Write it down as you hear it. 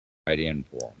in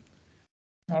for them.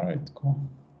 All right, cool.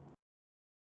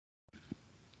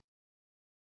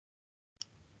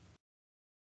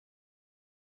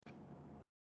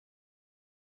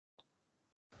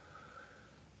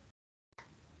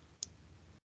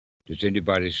 Does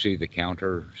anybody see the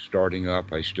counter starting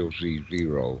up? I still see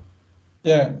 0.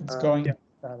 Yeah, it's going. Yeah,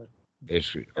 got it.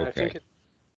 It's I okay. think it,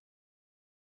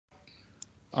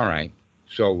 All right.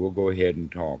 So we'll go ahead and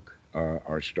talk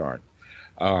or start.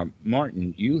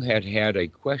 Martin, you had a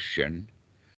question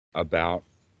about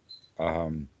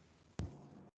um,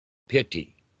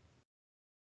 pity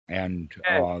and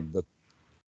yeah,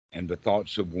 the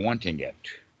thoughts of wanting it,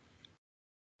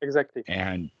 exactly.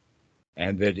 and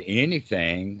that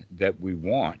anything that we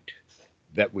want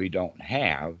that we don't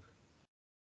have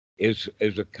is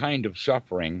a kind of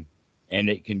suffering, and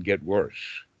it can get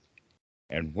worse.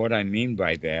 And what I mean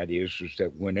by that is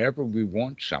that whenever we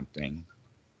want something,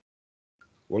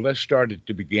 well, let's start at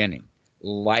the beginning.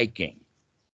 Liking.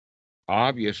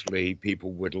 Obviously,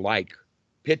 people would like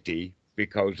pity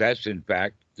because that's, in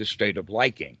fact, the state of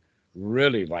liking,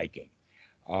 really liking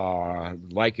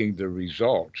the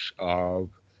results of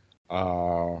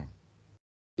uh,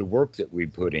 the work that we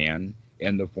put in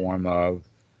the form of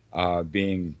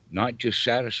being not just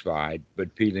satisfied,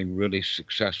 but feeling really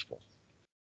successful.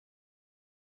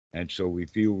 And so we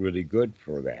feel really good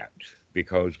for that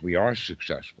because we are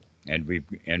successful and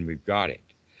we've got it.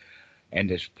 And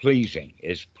it's pleasing,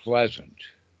 it's pleasant.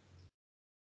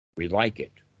 We like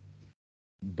it.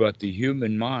 But the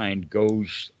human mind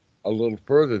goes a little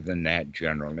further than that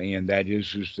generally, and that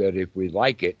is that if we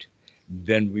like it,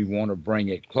 then we want to bring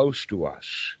it close to us.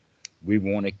 We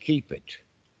want to keep it.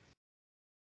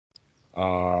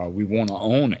 We want to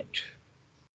own it.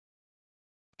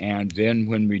 And then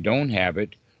when we don't have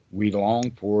it, we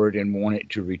long for it and want it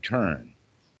to return.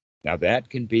 Now, that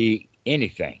can be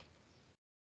anything.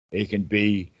 It can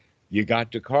be you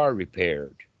got the car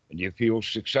repaired and you feel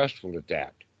successful at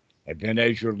that. And then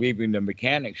as you're leaving the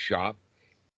mechanic shop,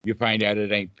 you find out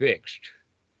it ain't fixed.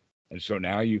 And so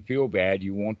now you feel bad.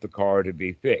 You want the car to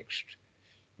be fixed.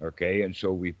 Okay. And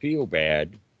so we feel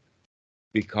bad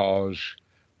because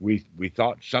we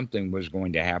thought something was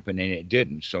going to happen and it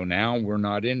didn't. So now we're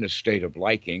not in a state of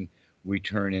liking. We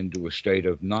turn into a state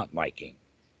of not liking.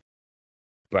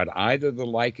 But either the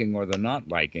liking or the not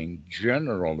liking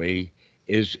generally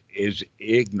is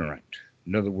ignorant.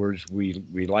 In other words, we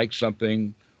like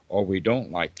something or we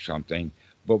don't like something,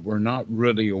 but we're not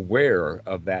really aware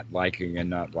of that liking and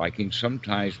not liking,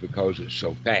 sometimes because it's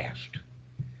so fast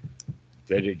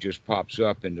that it just pops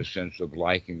up in the sense of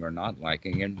liking or not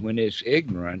liking. And when it's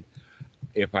ignorant,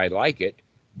 if I like it,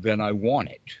 then I want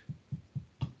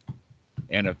it.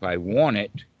 And if I want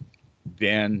it,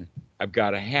 then I've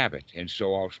got to have it. And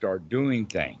so I'll start doing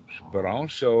things. But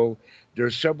also,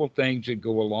 there's several things that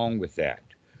go along with that.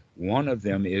 One of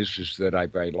them is that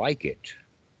if I like it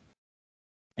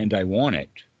and I want it,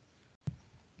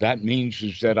 that means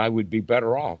is that I would be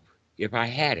better off if I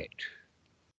had it.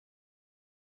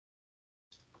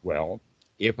 Well,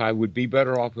 if I would be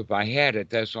better off if I had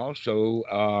it, that's also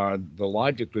the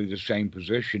logically the same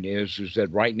position is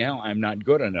that right now I'm not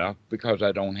good enough because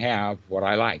I don't have what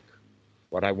I like,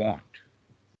 what I want.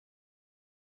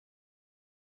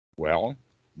 Well,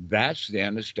 that's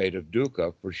then a state of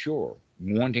dukkha for sure,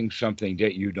 wanting something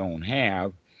that you don't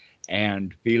have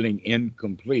and feeling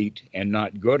incomplete and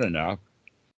not good enough,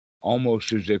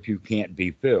 almost as if you can't be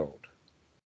filled.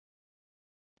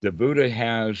 The Buddha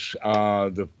has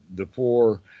the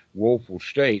four woeful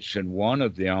states, and one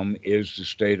of them is the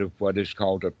state of what is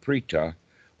called a preta,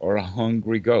 or a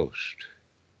hungry ghost,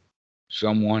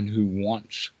 someone who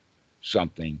wants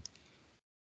something.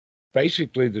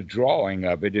 Basically, the drawing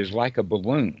of it is like a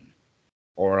balloon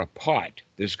or a pot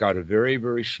that's got a very,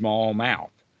 very small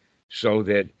mouth, so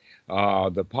that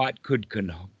the pot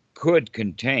could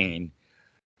contain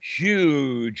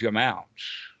huge amounts,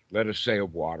 let us say,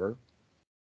 of water.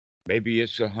 Maybe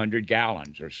it's 100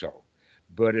 gallons or so.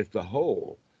 But if the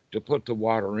hole to put the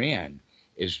water in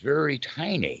is very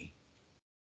tiny,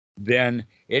 then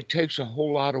it takes a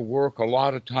whole lot of work, a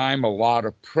lot of time, a lot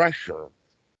of pressure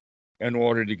in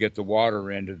order to get the water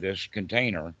into this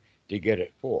container to get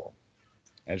it full.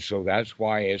 And so that's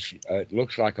why it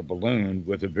looks like a balloon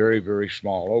with a very, very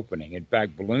small opening. In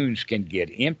fact, balloons can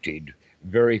get emptied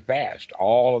very fast.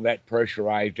 All of that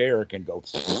pressurized air can go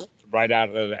right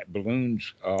out of that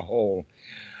balloon's hole,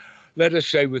 let us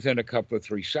say within a couple of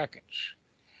 3 seconds.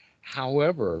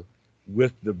 However,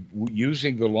 with the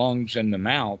using the lungs and the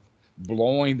mouth,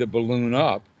 blowing the balloon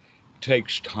up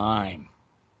takes time.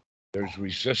 There's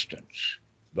resistance.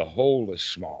 The hole is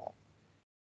small.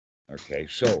 Okay,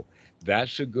 so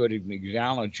that's a good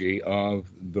analogy of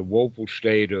the woeful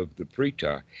state of the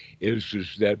Prita,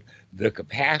 is that the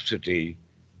capacity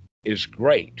is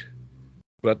great,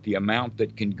 but the amount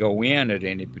that can go in at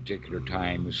any particular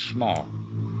time is small.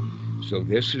 So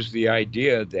this is the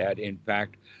idea that, in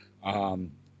fact,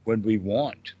 when we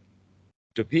want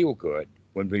to feel good,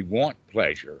 when we want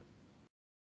pleasure,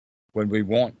 when we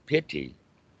want pity,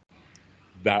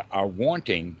 that our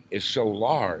wanting is so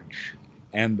large,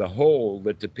 and the hole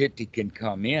that the pity can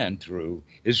come in through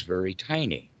is very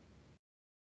tiny.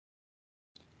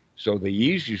 So the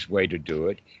easiest way to do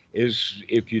it is,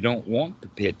 if you don't want the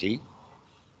pity,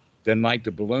 then like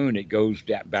the balloon, it goes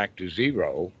back to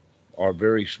zero, or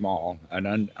very small,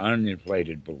 an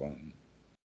uninflated balloon.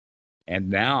 And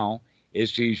now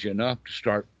it's easy enough to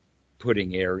start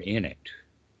putting air in it.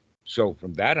 So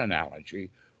from that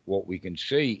analogy, what we can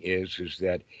see is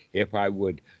that if I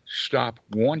would stop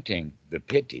wanting the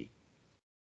pity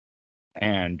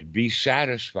and be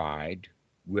satisfied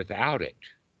without it,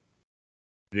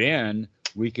 then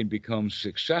we can become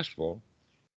successful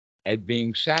at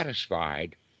being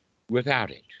satisfied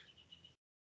without it.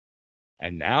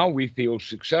 And now we feel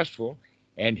successful,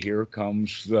 and here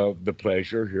comes the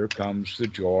pleasure, here comes the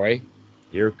joy,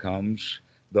 here comes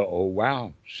the oh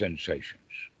wow sensations.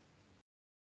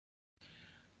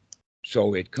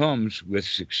 So it comes with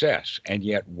success, and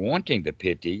yet wanting the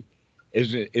pity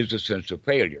is a sense of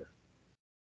failure.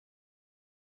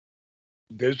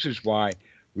 This is why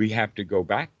we have to go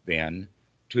back then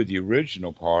to the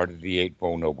original part of the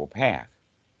Eightfold Noble Path,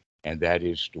 and that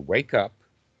is to wake up,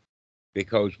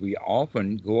 because we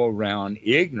often go around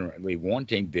ignorantly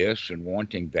wanting this and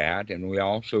wanting that, and we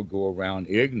also go around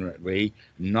ignorantly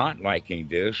not liking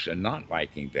this and not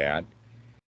liking that.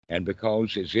 And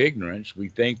because it's ignorance, we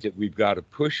think that we've got to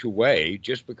push away.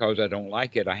 Just because I don't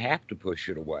like it, I have to push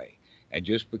it away. And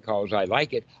just because I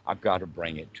like it, I've got to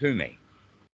bring it to me.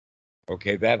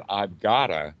 Okay, that I've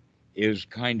gotta is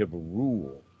kind of a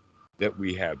rule that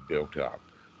we have built up.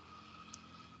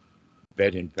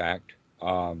 That, in fact,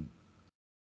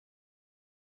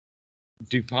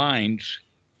 defines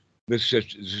the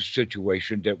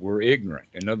situation that we're ignorant.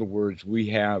 In other words, we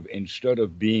have, instead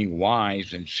of being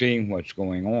wise and seeing what's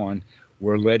going on,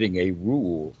 we're letting a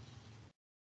rule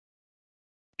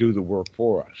do the work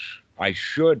for us. I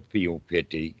should feel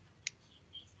pity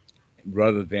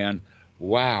rather than,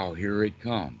 wow, here it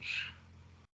comes.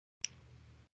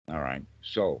 All right.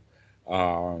 So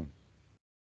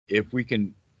if we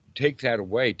can take that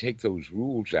away, take those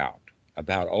rules out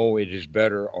about, oh, it is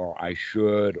better, or I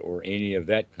should, or any of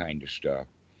that kind of stuff,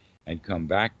 and come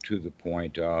back to the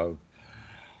point of,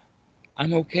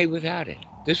 I'm okay without it.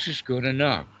 This is good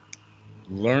enough.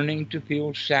 Learning to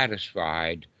feel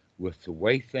satisfied with the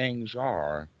way things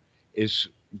are is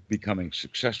becoming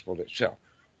successful itself.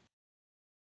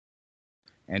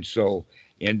 And so,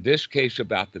 in this case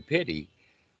about the pity,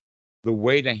 the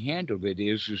way to handle it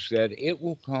is that it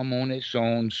will come on its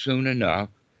own soon enough.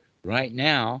 Right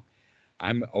now,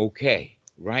 I'm okay.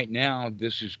 Right now,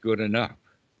 this is good enough.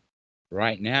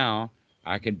 Right now,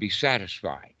 I can be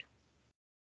satisfied.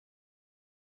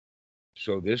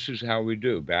 So this is how we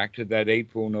do. Back to that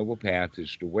Eightfold Noble Path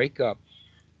is to wake up,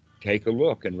 take a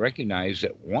look, and recognize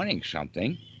that wanting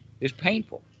something is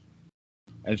painful.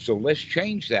 And so let's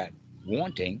change that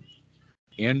wanting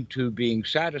into being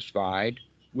satisfied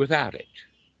without it.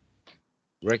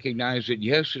 Recognize that,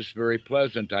 yes, it's very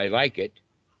pleasant, I like it,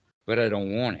 but I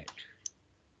don't want it.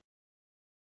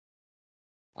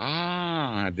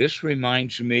 This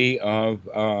reminds me of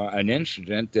an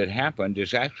incident that happened,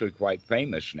 is actually quite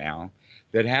famous now,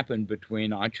 that happened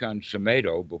between Ajahn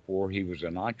Sumedho, before he was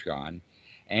an Ajahn,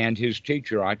 and his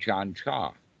teacher Ajahn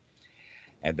Chah.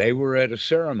 And they were at a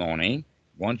ceremony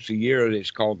once a year.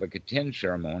 It's called the Katin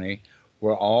ceremony,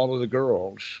 where all of the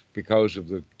girls, because of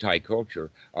the Thai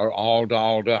culture, are all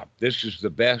dolled up. This is the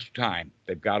best time.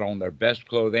 They've got on their best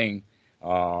clothing,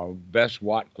 best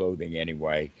Wat clothing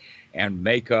anyway, and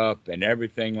makeup and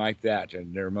everything like that,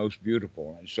 and they're most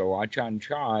beautiful. And so Ajahn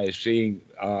Chah is seeing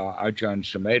Ajahn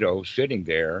Sumedho sitting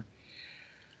there,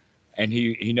 and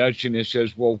he nudged him and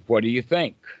says, well, what do you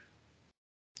think?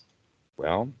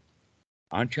 Well,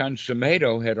 Ajahn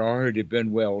Sumedho had already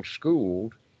been well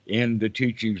schooled in the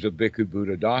teachings of Bhikkhu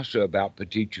Buddhadasa about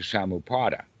Paticca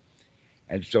Samuppada.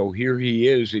 And so here he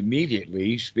is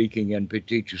immediately speaking in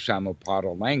Paticca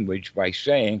Samuppada language by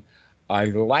saying, I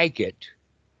like it,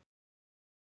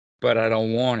 but I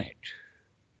don't want it.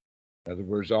 In other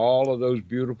words, all of those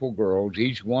beautiful girls,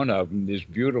 each one of them is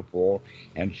beautiful,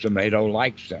 and Sumedho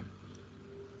likes them.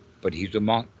 But he's a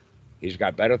monk. He's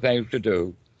got better things to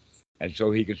do. And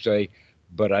so he could say,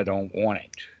 but I don't want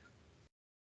it.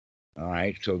 All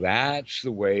right. So that's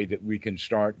the way that we can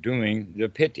start doing the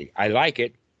piti. I like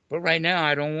it, but right now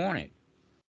I don't want it.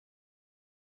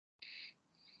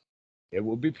 It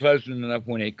will be pleasant enough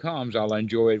when it comes. I'll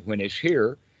enjoy it when it's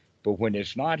here. But when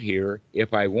it's not here,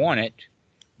 if I want it,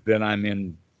 then I'm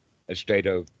in a state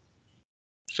of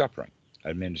suffering.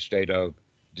 I'm in a state of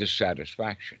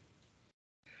dissatisfaction.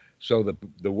 So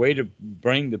the way to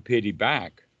bring the pity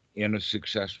back in a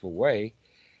successful way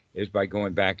is by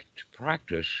going back to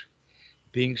practice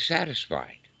being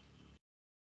satisfied,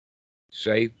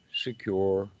 safe,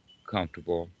 secure,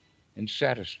 comfortable, and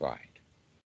satisfied.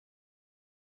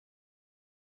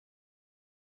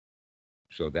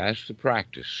 So that's the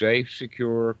practice. Safe,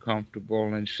 secure,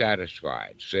 comfortable, and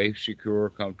satisfied. Safe, secure,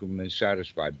 comfortable, and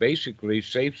satisfied. Basically,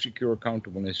 safe, secure,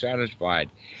 comfortable, and satisfied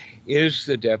is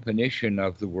the definition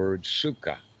of the word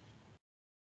sukha.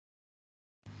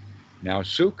 Now,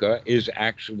 sukha is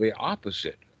actually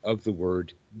opposite of the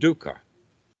word dukkha.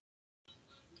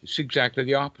 It's exactly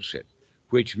the opposite,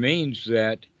 which means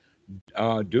that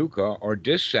dukkha or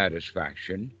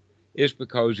dissatisfaction is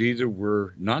because either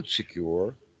we're not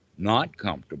secure, not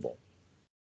comfortable.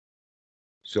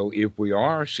 So if we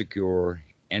are secure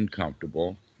and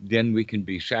comfortable, then we can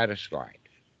be satisfied.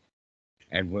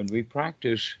 And when we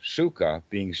practice sukha,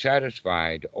 being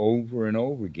satisfied over and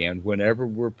over again, whenever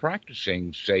we're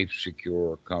practicing safe,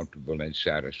 secure, comfortable, and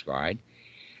satisfied,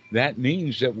 that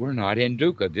means that we're not in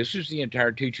dukkha. This is the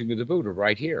entire teaching of the Buddha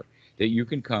right here, that you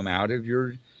can come out of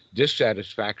your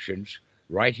dissatisfactions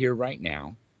right here, right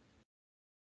now,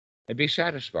 and be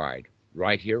satisfied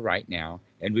right here, right now.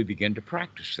 And we begin to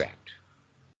practice that.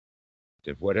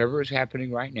 That whatever is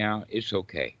happening right now, it's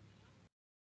okay.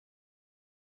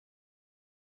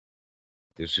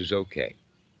 This is okay.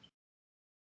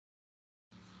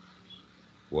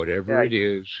 Whatever Yeah, it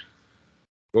is,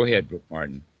 go ahead,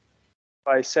 Martin.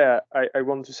 I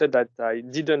want to say that I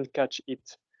didn't catch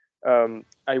it.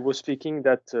 I was thinking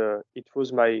that it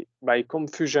was my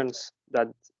confusions that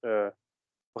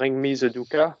bring me the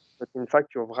dukkha, but in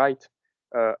fact you're right.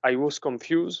 I was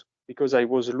confused because I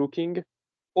was looking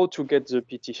how to get the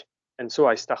piti, and so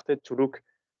I started to look.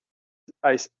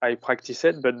 I practice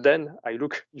it, but then I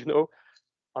look,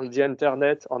 on the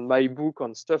internet, on my book,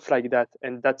 on stuff like that,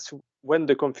 and that's when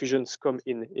the confusions come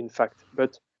in. In fact,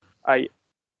 but I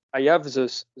I have the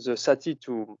sati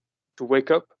to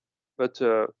wake up, but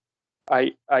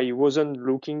I wasn't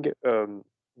looking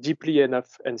deeply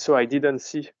enough, and so I didn't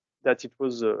see that it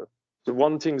was the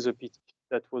wanting the pity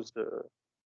that was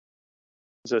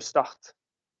the start.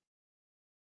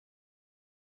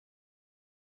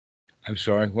 I'm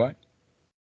sorry, what?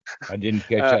 I didn't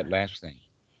catch Uh, that last thing.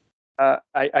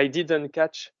 I didn't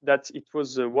catch that it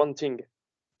was the wanting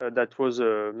that was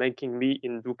making me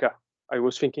in dukkha. I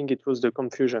was thinking it was the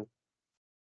confusion.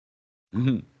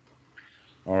 Mm-hmm.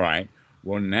 All right.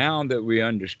 Well, now that we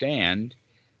understand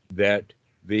that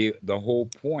the whole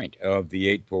point of the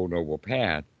Eightfold Noble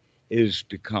Path is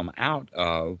to come out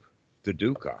of the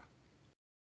dukkha,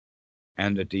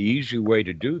 and that the easy way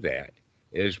to do that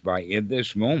is by in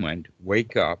this moment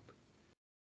wake up.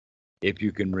 If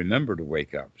you can remember to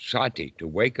wake up, sati, to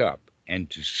wake up and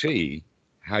to see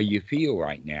how you feel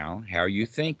right now, how you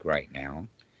think right now,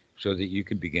 so that you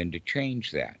can begin to change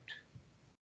that.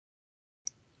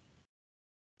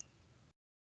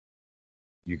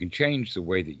 You can change the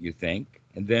way that you think,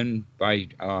 and then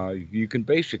you can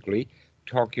basically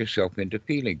talk yourself into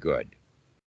feeling good.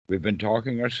 We've been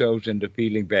talking ourselves into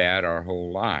feeling bad our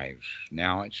whole lives.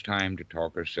 Now it's time to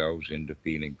talk ourselves into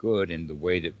feeling good, and the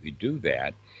way that we do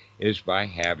that is by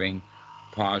having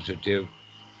positive,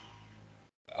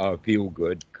 feel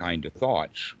good kind of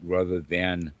thoughts rather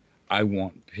than I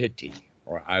want pity,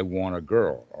 or I want a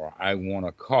girl, or I want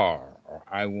a car, or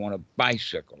I want a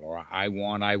bicycle, or I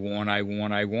want,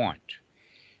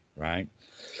 right?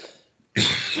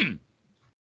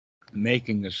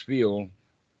 Making us feel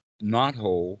not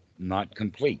whole, not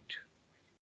complete,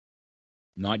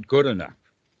 not good enough.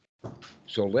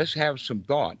 So let's have some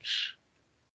thoughts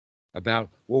about,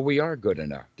 well, we are good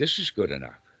enough. This is good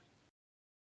enough.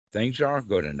 Things are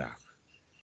good enough.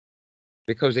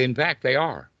 Because in fact they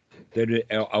are. That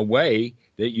a way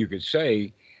that you could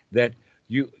say that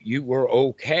you were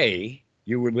okay,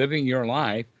 you were living your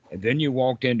life, and then you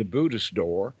walked into Buddha's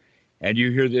door and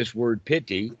you hear this word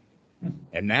piti,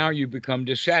 and now you become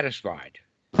dissatisfied.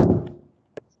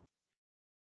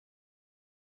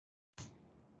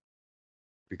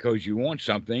 Because you want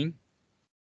something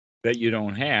that you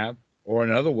don't have, or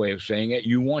another way of saying it,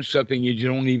 you want something you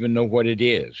don't even know what it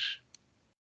is.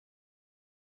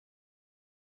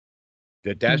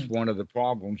 That's Mm. one of the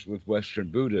problems with Western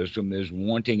Buddhism is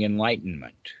wanting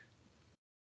enlightenment.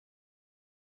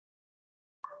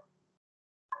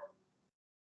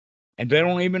 And they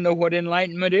don't even know what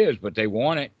enlightenment is, but they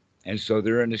want it. And so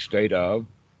they're in a state of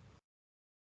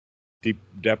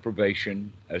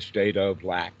deprivation, a state of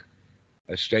lack,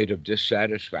 a state of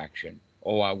dissatisfaction.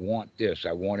 Oh, I want this.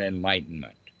 I want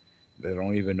enlightenment. They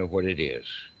don't even know what it is.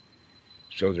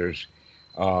 So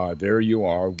there you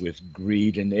are with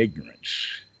greed and ignorance.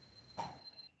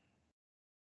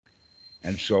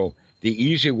 And so the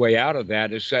easy way out of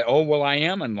that is say, oh, well, I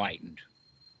am enlightened.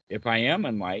 If I am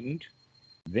enlightened,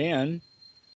 then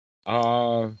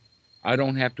I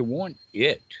don't have to want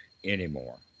it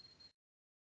anymore.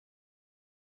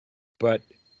 But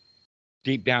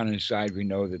deep down inside, we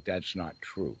know that that's not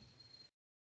true.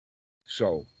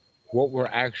 So what we're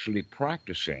actually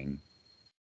practicing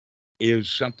is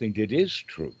something that is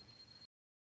true.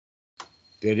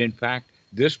 That in fact,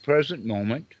 this present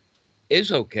moment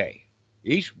is okay.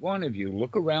 Each one of you,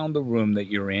 look around the room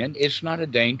that you're in. It's not a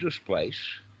dangerous place.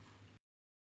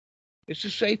 It's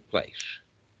a safe place.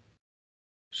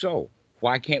 So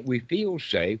why can't we feel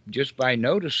safe just by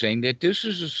noticing that this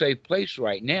is a safe place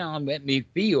right now, and let me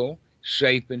feel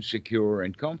safe and secure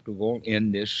and comfortable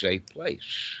in this safe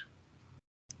place?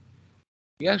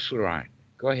 Yes, Laurent,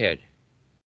 go ahead.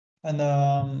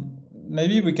 And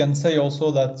maybe we can say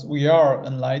also that we are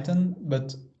enlightened,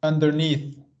 but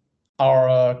underneath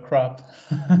our crap.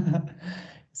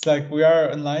 It's like we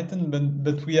are enlightened,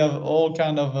 but we have all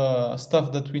kind of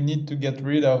stuff that we need to get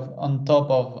rid of on top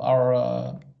of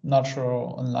our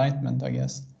natural enlightenment, I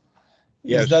guess.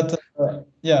 Yes. Is that,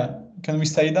 yeah, can we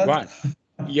say that? Right.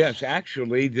 Yes,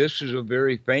 actually, this is a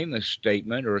very famous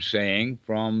statement or saying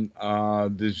from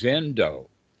the Zendo.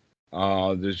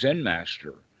 The Zen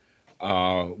master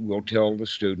will tell the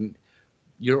student,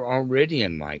 you're already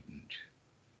enlightened.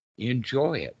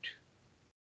 Enjoy it.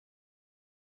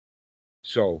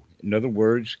 So, in other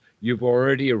words, you've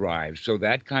already arrived. So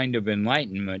that kind of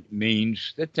enlightenment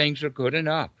means that things are good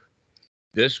enough.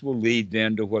 This will lead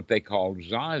then to what they call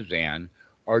Zazen,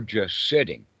 or just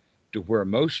sitting, to where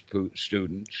most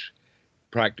students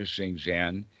practicing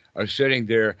Zen are sitting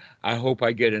there. I hope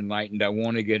I get enlightened. I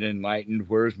want to get enlightened.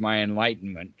 Where's my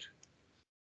enlightenment?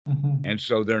 Mm-hmm. And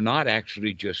so they're not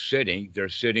actually just sitting, they're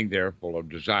sitting there full of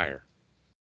desire.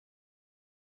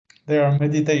 They are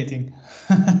meditating.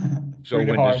 So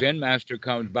really when hard. the Zen master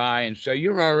comes by and say,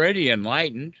 you're already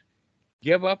enlightened,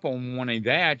 give up on wanting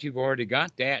that. You've already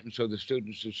got that. And so the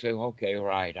students will say, okay,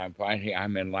 right,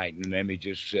 I'm enlightened. Let me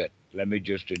just sit. Let me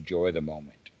just enjoy the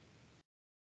moment.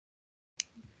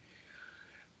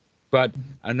 But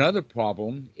another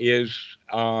problem is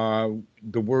the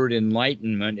word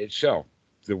enlightenment itself,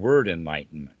 the word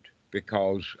enlightenment,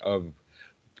 because of,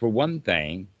 for one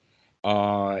thing,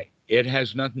 it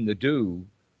has nothing to do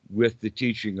with the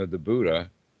teaching of the Buddha,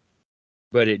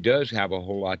 but it does have a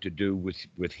whole lot to do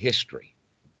with history,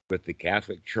 with the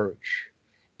Catholic Church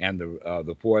and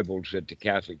the foibles that the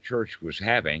Catholic Church was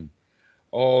having.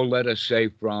 Oh, let us say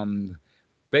from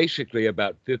basically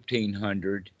about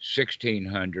 1500,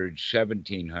 1600,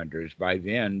 1700s. By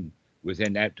then,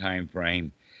 within that time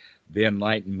frame, the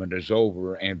Enlightenment is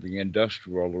over and the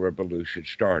Industrial Revolution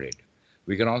started.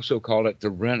 We can also call it the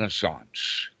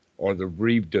Renaissance or the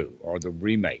redo or the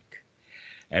remake.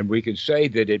 And we can say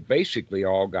that it basically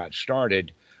all got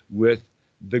started with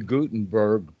the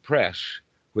Gutenberg press,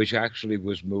 which actually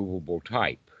was movable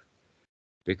type.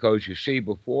 Because you see,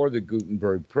 before the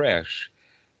Gutenberg press,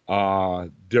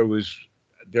 there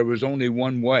was only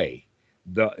one way.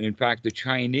 In fact, the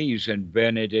Chinese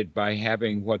invented it by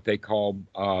having what they call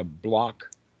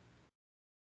block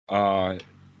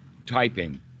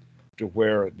typing, to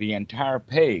where the entire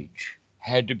page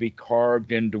had to be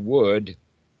carved into wood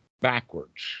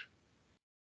backwards,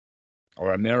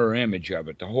 or a mirror image of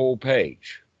it, the whole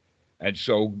page. And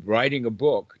so writing a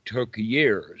book took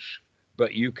years,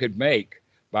 but you could make,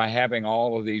 by having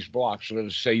all of these blocks, let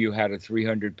us say you had a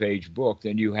 300-page book,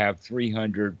 then you have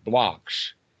 300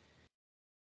 blocks.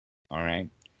 All right.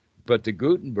 But the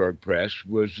Gutenberg press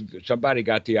was, somebody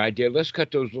got the idea, let's cut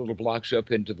those little blocks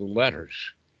up into the letters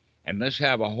and let's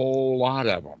have a whole lot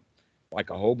of them, like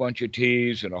a whole bunch of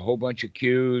T's and a whole bunch of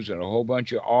Q's and a whole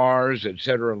bunch of R's,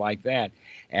 etc., like that.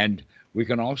 And we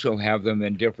can also have them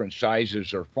in different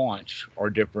sizes or fonts or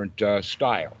different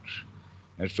styles.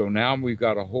 And so now we've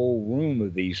got a whole room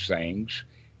of these things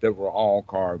that were all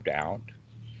carved out.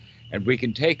 And we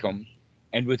can take them,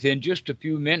 and within just a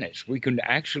few minutes, we can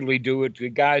actually do it. The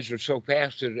guys are so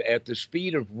fast that at the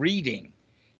speed of reading,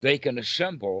 they can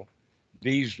assemble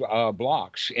these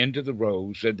blocks into the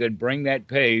rows and then bring that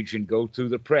page and go through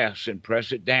the press and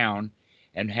press it down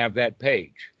and have that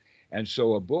page. And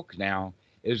so a book now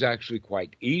is actually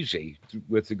quite easy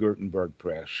with the Gutenberg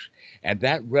press. And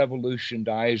that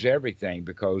revolutionized everything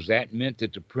because that meant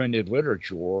that the printed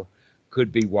literature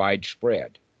could be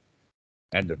widespread.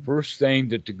 And the first thing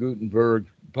that the Gutenberg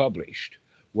published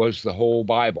was the whole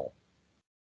Bible.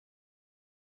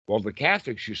 Well, the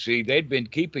Catholics, you see, they'd been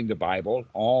keeping the Bible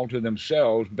all to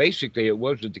themselves. Basically, it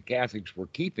wasn't the Catholics were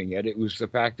keeping it. It was the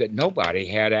fact that nobody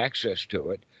had access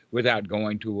to it without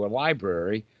going to a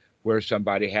library where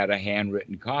somebody had a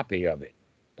handwritten copy of it,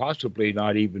 possibly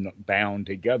not even bound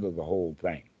together the whole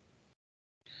thing.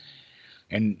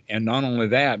 And not only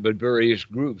that, but various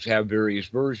groups have various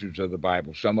versions of the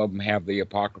Bible. Some of them have the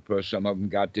Apocrypha. Some of them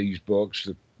got these books.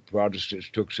 The Protestants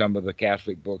took some of the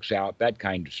Catholic books out, that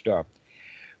kind of stuff.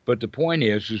 But the point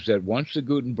is that once the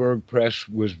Gutenberg press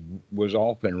was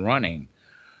off and running,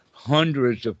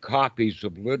 hundreds of copies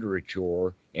of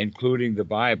literature, including the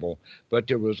Bible, but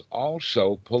there was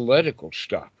also political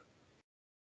stuff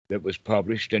that was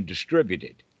published and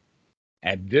distributed.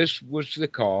 And this was the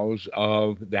cause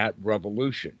of that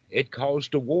revolution. It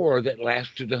caused a war that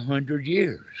lasted 100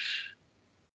 years.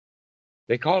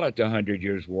 They call it the 100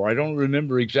 Years' War. I don't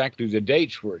remember exactly the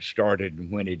dates where it started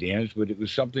and when it ends, but it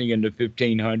was something in the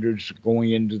 1500s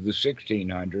going into the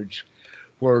 1600s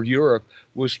where Europe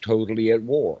was totally at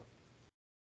war.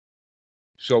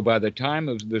 So by the time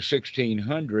of the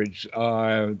 1600s,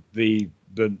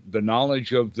 the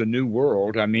knowledge of the New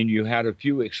World, I mean, you had a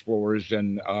few explorers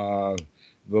in the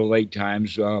late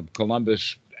times,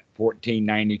 Columbus,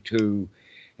 1492,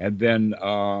 and then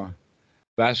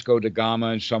Vasco da Gama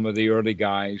and some of the early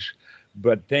guys,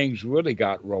 but things really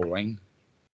got rolling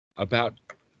about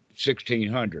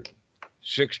 1600.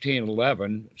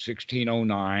 1611,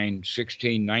 1609,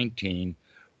 1619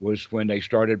 was when they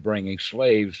started bringing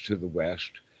slaves to the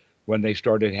West, when they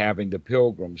started having the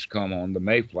Pilgrims come on the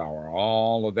Mayflower.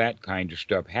 All of that kind of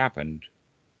stuff happened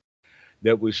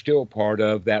that was still part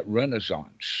of that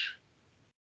Renaissance.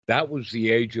 That was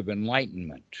the age of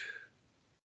enlightenment.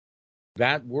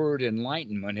 That word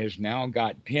enlightenment has now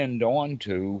got pinned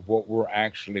onto what we're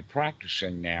actually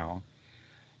practicing now,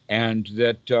 and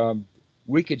that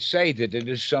we could say that it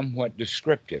is somewhat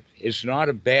descriptive. It's not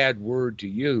a bad word to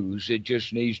use, it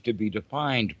just needs to be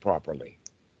defined properly.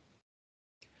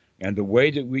 And the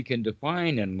way that we can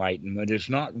define enlightenment is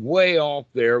not way off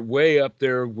there, way up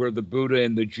there where the Buddha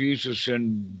and the Jesus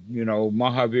and,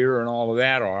 Mahavir and all of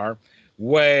that are,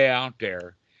 way out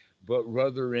there. But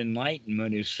rather,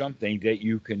 enlightenment is something that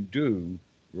you can do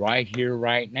right here,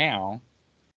 right now.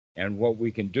 And what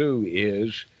we can do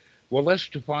is, well, let's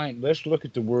look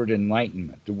at the word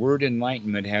enlightenment. The word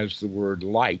enlightenment has the word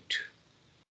light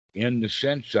in the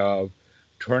sense of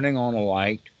turning on a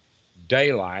light,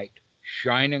 daylight,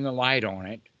 shining a light on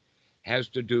it, has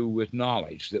to do with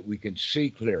knowledge that we can see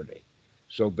clearly.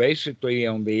 So basically,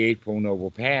 on the Eightfold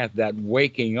Noble Path, that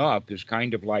waking up is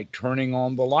kind of like turning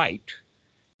on the light.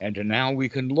 And now we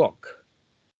can look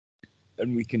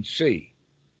and we can see.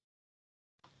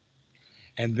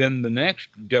 And then the next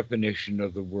definition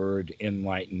of the word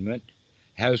enlightenment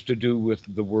has to do with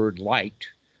the word light,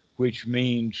 which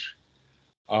means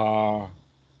not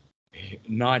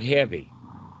heavy,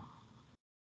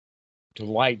 to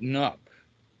lighten up.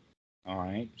 All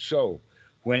right. So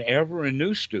whenever a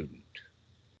new student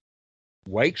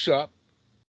wakes up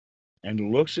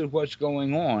and looks at what's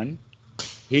going on,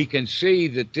 he can see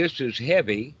that this is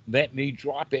heavy. Let me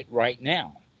drop it right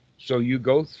now. So you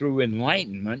go through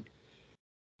enlightenment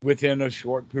within a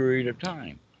short period of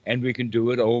time. And we can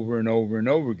do it over and over and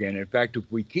over again. In fact, if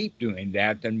we keep doing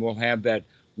that, then we'll have that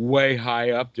way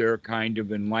high up there kind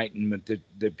of enlightenment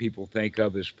that people think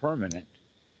of as permanent,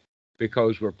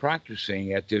 because we're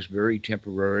practicing at this very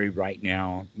temporary right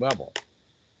now level.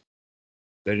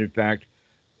 That in fact,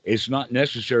 it's not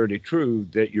necessarily true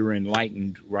that you're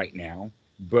enlightened right now,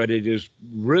 but it is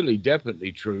really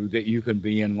definitely true that you can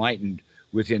be enlightened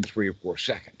within 3 or 4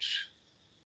 seconds.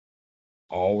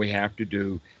 All we have to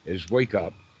do is wake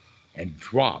up and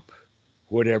drop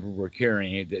whatever we're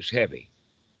carrying that's heavy,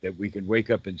 that we can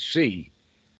wake up and see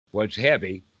what's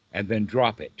heavy and then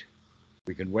drop it.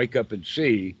 We can wake up and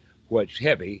see what's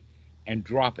heavy and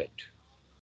drop it.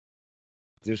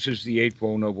 This is the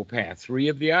Eightfold Noble Path. 3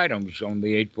 of the items on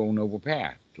the Eightfold Noble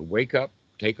Path: to wake up,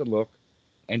 take a look,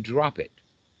 and drop it.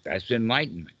 That's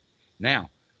enlightenment. Now,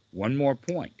 one more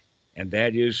point, and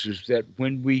that is that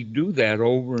when we do that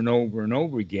over and over and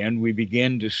over again, we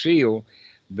begin to feel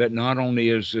that not only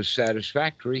is this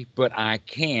satisfactory, but I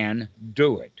can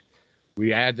do it.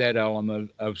 We add that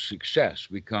element of success.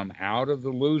 We come out of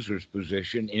the loser's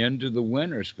position into the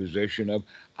winner's position of,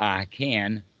 I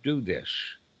can do this.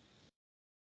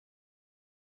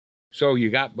 So you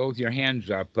got both your hands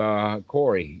up.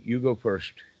 Corey, you go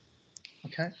first.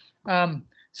 Okay.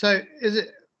 So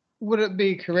would it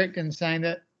be correct in saying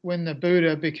that when the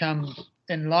Buddha became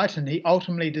enlightened, he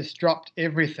ultimately just dropped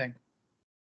everything?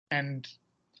 And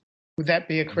would that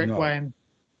be a correct No. way?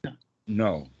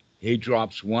 No, he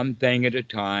drops one thing at a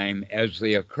time as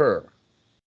they occur,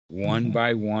 one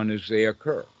by one as they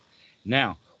occur.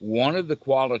 Now, one of the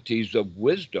qualities of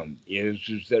wisdom is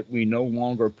that we no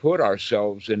longer put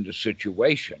ourselves into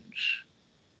situations.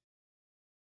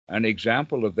 An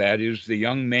example of that is the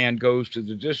young man goes to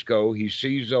the disco, he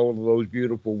sees all of those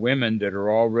beautiful women that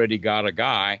are already got a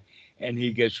guy, and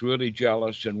he gets really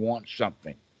jealous and wants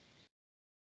something.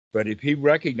 But if he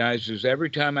recognizes every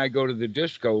time I go to the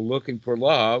disco looking for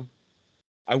love,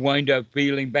 I wind up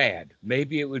feeling bad.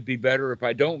 Maybe it would be better if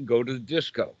I don't go to the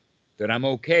disco, that I'm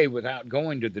okay without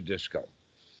going to the disco,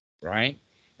 right?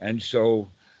 And so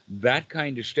that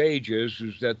kind of stage is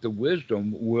that the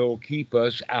wisdom will keep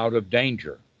us out of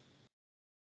danger.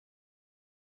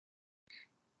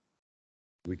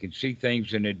 We can see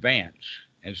things in advance,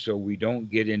 and so we don't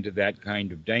get into that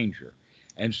kind of danger.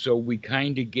 And so we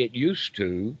kind of get used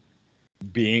to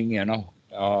being in a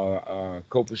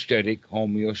copacetic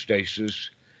homeostasis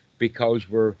because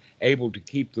we're able to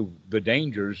keep the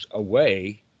dangers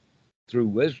away through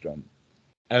wisdom,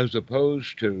 as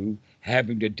opposed to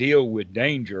having to deal with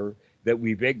danger that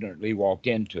we've ignorantly walked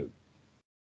into.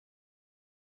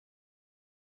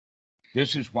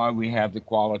 This is why we have the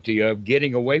quality of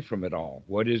getting away from it all.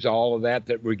 What is all of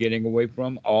that we're getting away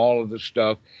from? All of the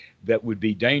stuff that would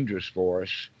be dangerous for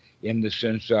us, in the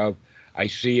sense of, I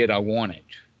see it, I want it.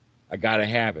 I got to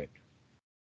have it.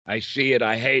 I see it,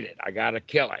 I hate it. I got to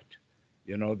kill it.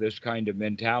 You know, this kind of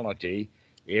mentality,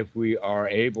 if we are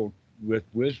able with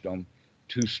wisdom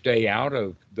to stay out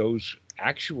of those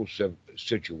actual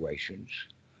situations,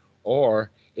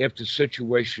 or if the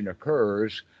situation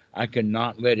occurs, I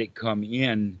cannot let it come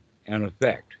in and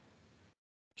affect.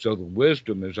 So the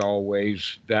wisdom is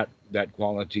always that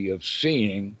quality of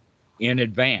seeing in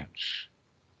advance.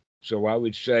 So I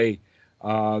would say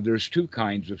there's two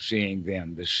kinds of seeing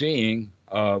then: the seeing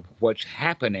of what's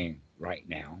happening right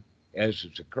now as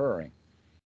it's occurring,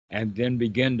 and then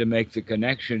begin to make the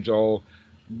connections. All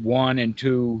one and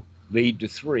two lead to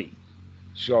three.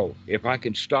 So if I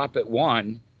can stop at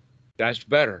one, that's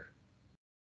better.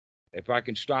 If I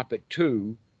can stop at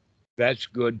two, that's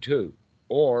good too.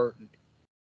 Or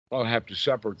I'll have to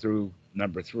suffer through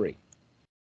number three.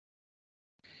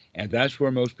 And that's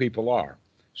where most people are.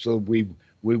 So we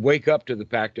wake up to the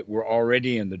fact that we're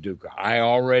already in the dukkha. I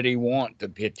already want the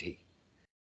piti.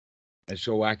 And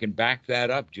so I can back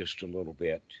that up just a little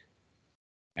bit.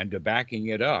 And the backing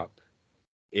it up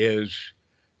is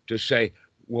to say,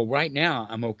 well, right now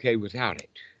I'm okay without it.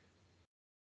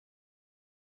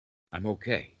 I'm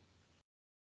okay.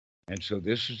 And so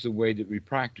this is the way that we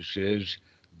practice, is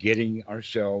getting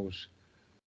ourselves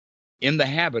in the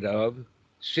habit of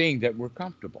seeing that we're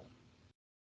comfortable.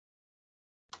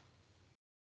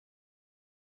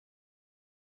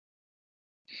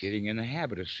 Getting in the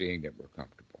habit of seeing that we're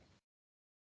comfortable.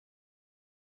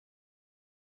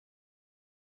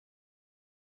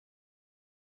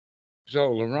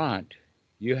 So, Laurent,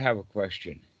 you have a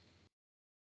question.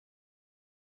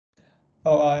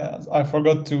 Oh, I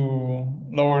forgot to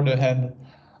lower the hand,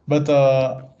 but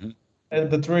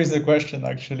that raised a question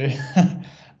actually.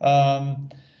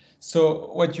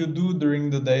 So what you do during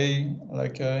the day,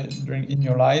 like during in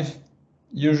your life,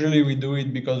 usually we do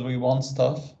it because we want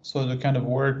stuff. So the kind of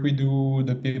work we do,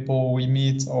 the people we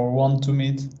meet or want to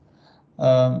meet.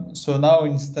 So now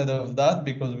instead of that,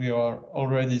 because we are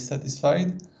already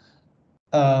satisfied,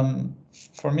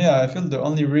 for me, I feel the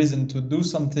only reason to do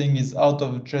something is out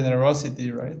of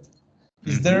generosity, right?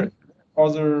 Is there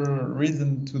other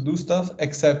reason to do stuff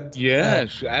except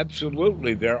Yes,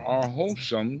 absolutely. There are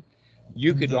wholesome.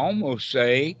 You could almost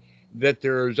say that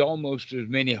there's almost as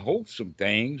many wholesome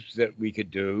things that we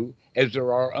could do as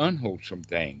there are unwholesome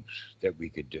things that we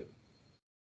could do.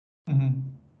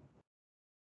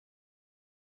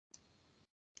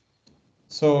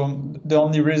 So the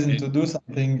only reason to do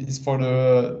something is for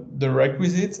the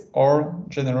requisite or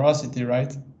generosity,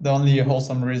 right? The only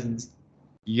wholesome reasons.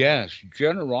 Yes,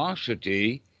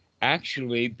 generosity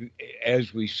actually,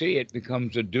 as we see it,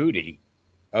 becomes a duty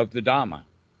of the Dhamma.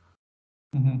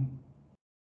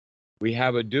 We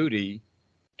have a duty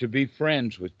to be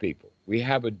friends with people. We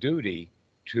have a duty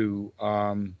to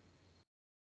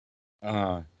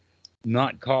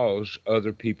not cause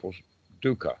other people's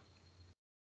dukkha.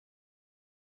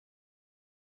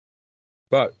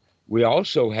 But we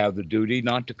also have the duty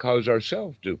not to cause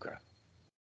ourselves dukkha.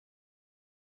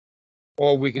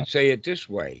 Or we could say it this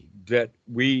way, that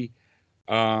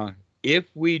if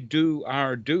we do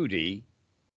our duty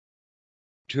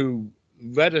to,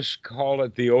 let us call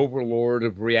it the overlord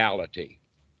of reality.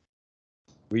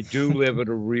 We do live in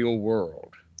a real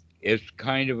world. It's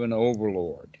kind of an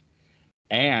overlord.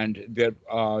 And that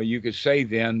you could say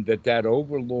then that that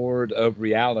overlord of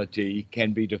reality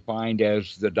can be defined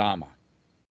as the Dhamma.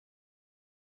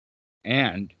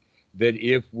 And that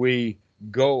if we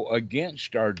go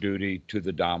against our duty to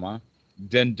the Dhamma,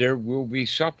 then there will be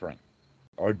suffering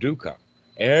or dukkha.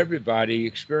 Everybody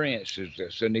experiences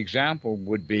this. An example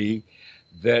would be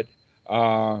that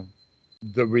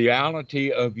the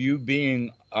reality of you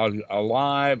being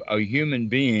alive, a human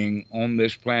being on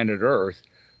this planet Earth,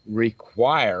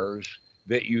 requires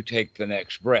that you take the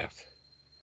next breath.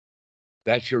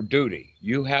 That's your duty.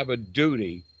 You have a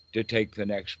duty to take the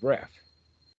next breath.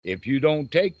 If you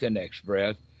don't take the next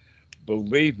breath,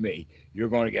 believe me, you're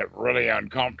going to get really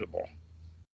uncomfortable.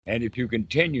 And if you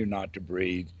continue not to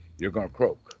breathe, you're going to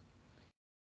croak.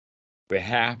 We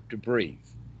have to breathe.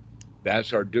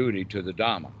 That's our duty to the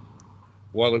Dhamma.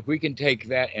 Well, if we can take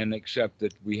that and accept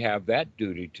that we have that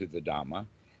duty to the Dhamma,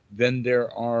 then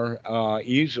there are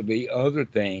easily other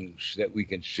things that we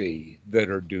can see that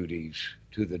are duties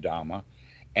to the Dhamma.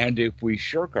 And if we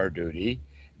shirk our duty,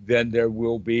 then there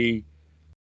will be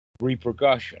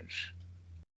repercussions.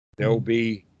 There will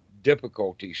be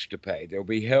difficulties to pay. There'll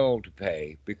be hell to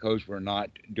pay because we're not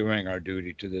doing our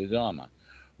duty to the Dhamma.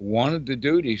 One of the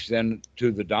duties then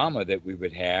to the Dhamma that we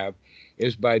would have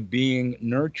is by being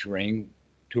nurturing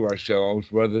to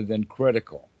ourselves rather than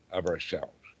critical of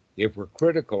ourselves. If we're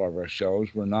critical of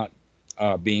ourselves, we're not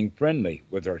being friendly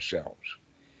with ourselves.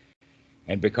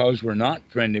 And because we're not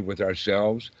friendly with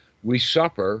ourselves, we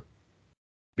suffer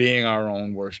being our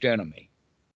own worst enemy,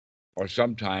 or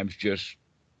sometimes just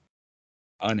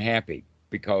unhappy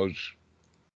because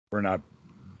we're not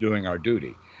doing our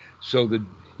duty. So that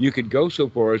you could go so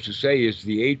far as to say is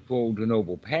the Eightfold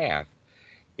Noble Path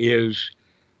is,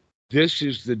 this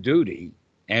is the duty.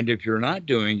 And if you're not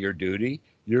doing your duty,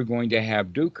 you're going to have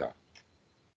dukkha.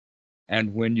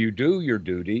 And when you do your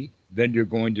duty, then you're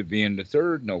going to be in the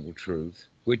third noble truth,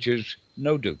 which is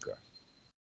no dukkha.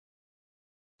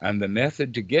 And the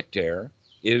method to get there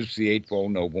is the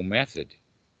Eightfold Noble Method.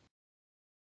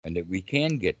 And that we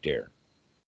can get there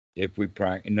if we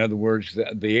practice. In other words,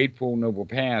 the Eightfold Noble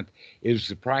Path is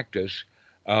the practice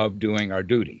of doing our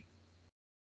duty.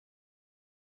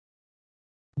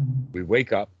 We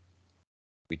wake up,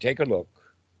 we take a look,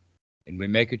 and we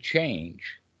make a change,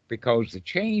 because the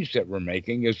change that we're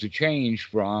making is the change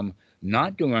from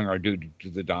not doing our duty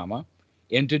to the Dhamma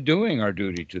into doing our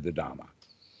duty to the Dhamma.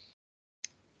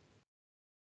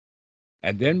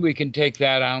 And then we can take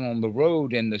that out on the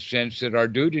road in the sense that our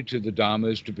duty to the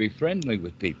Dhamma is to be friendly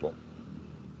with people.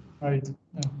 Right.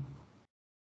 Yeah.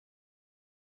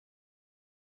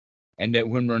 And that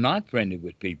when we're not friendly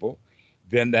with people,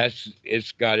 then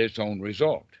it's got its own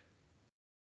result.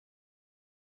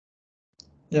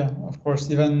 Yeah, of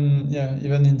course, even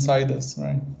inside us,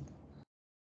 right?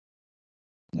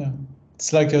 Yeah,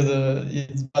 it's like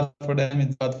it's bad for them,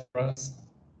 it's bad for us,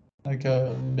 like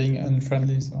being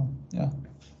unfriendly. So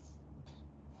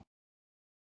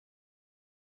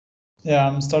yeah,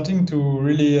 I'm starting to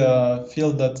really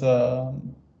feel that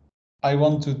I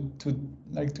want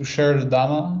to share the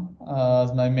Dhamma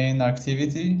as my main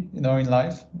activity, in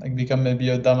life, like become maybe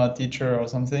a Dhamma teacher or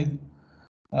something.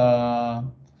 I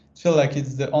feel like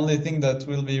it's the only thing that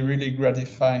will be really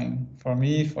gratifying for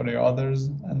me, for the others,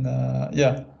 and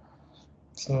yeah.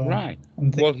 So Right.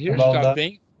 I'm thinking Well, here's about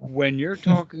something. When you're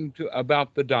talking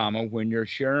about the Dhamma, when you're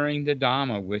sharing the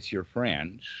Dhamma with your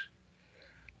friends,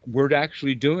 we're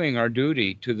actually doing our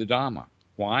duty to the Dhamma.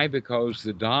 Why? Because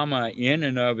the Dhamma in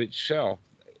and of itself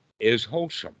is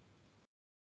wholesome.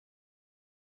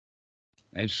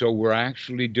 And so we're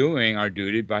actually doing our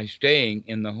duty by staying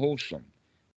in the wholesome.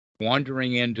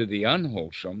 Wandering into the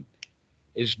unwholesome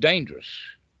is dangerous.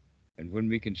 And when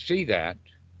we can see that,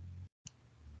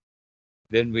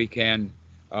 then we can,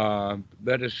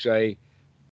 let us say,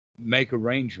 make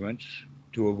arrangements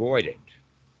to avoid it.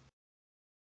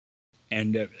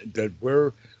 And that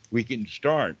where we can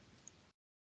start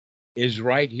is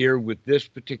right here with this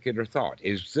particular thought.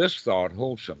 Is this thought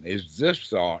wholesome? Is this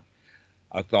thought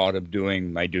a thought of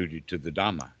doing my duty to the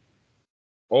Dhamma?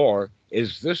 Or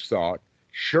is this thought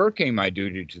shirking my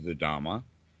duty to the Dhamma,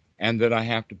 and that I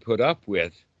have to put up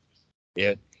with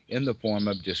it in the form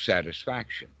of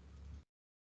dissatisfaction?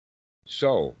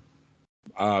 So,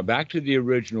 back to the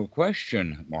original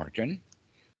question, Martin.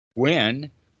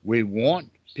 When we want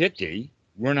piti,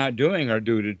 we're not doing our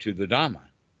duty to the Dhamma.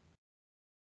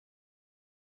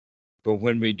 But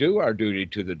when we do our duty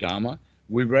to the Dhamma,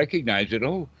 we recognize that,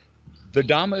 oh, the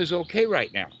Dhamma is okay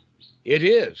right now. It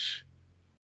is.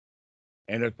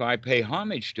 And if I pay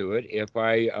homage to it, if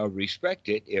I respect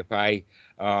it, if I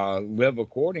live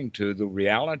according to the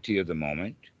reality of the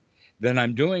moment, then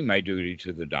I'm doing my duty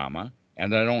to the Dhamma,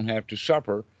 and I don't have to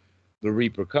suffer the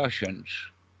repercussions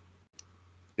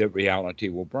that reality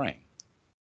will bring.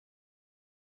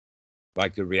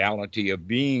 Like the reality of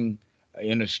being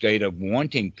in a state of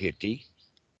wanting piti,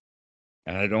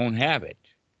 and I don't have it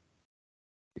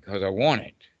because I want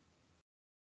it.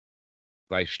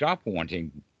 If I stop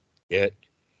wanting it,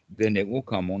 then it will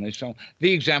come on its own.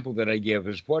 The example that I give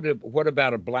is what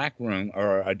about a black room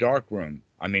or a dark room?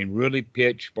 I mean, really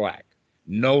pitch black,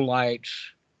 no lights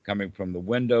coming from the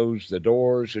windows, the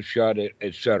doors are shut,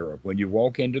 etc. When you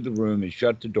walk into the room and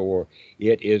shut the door,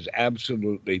 it is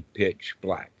absolutely pitch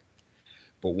black.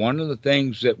 But one of the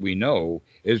things that we know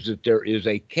is that there is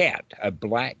a cat, a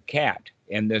black cat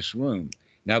in this room.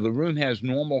 Now, the room has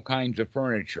normal kinds of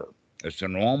furniture. It's a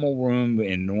normal room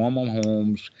in normal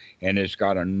homes, and it's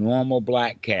got a normal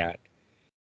black cat.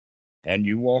 And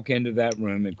you walk into that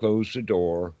room and close the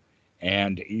door,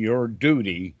 and your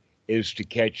duty is to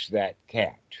catch that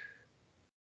cat,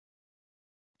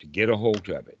 to get a hold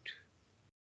of it.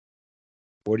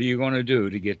 What are you going to do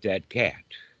to get that cat?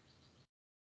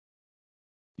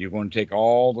 You're going to take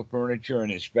all the furniture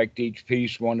and inspect each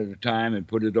piece one at a time and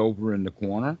put it over in the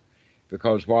corner?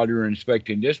 Because while you're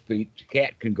inspecting this piece, the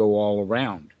cat can go all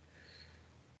around.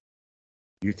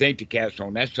 You think the cat's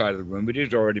on that side of the room, but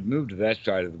it's already moved to that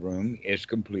side of the room. It's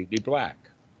completely black,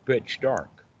 pitch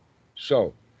dark.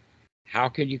 So, how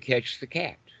can you catch the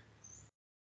cat?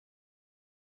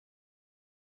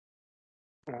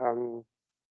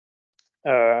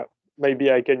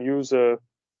 Maybe I can use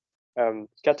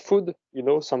cat food,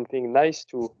 something nice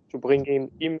to bring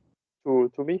him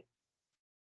to me.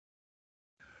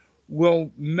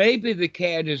 Well, maybe the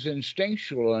cat is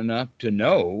instinctual enough to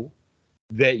know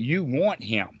that you want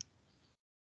him.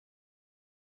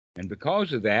 And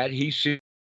because of that, he sees.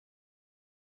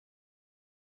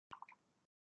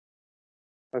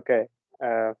 Okay.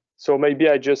 So maybe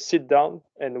I just sit down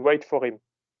and wait for him.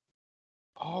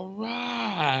 All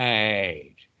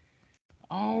right.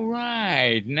 All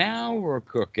right. Now we're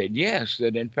cooking. Yes,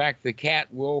 that in fact the cat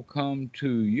will come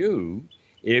to you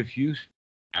if you sit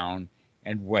down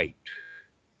and wait.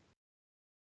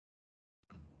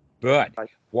 But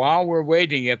while we're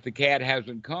waiting, if the cat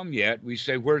hasn't come yet, we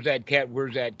say, where's that cat?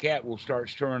 Where's that cat? We'll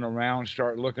start stirring around,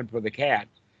 start looking for the cat.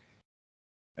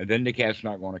 And then the cat's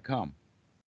not going to come.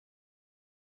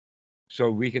 So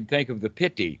we can think of the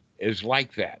piti as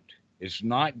like that. It's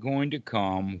not going to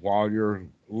come while you're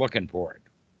looking for it,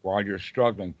 while you're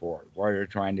struggling for it, while you're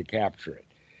trying to capture it.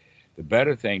 The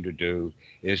better thing to do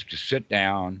is to sit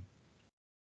down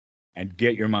and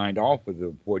get your mind off of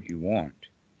what you want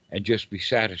and just be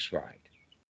satisfied.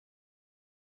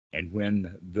 And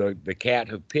when the cat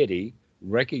of piti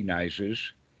recognizes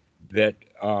that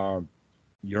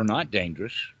you're not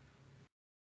dangerous,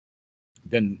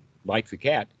 then like the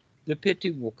cat, the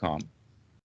piti will come.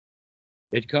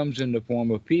 It comes in the form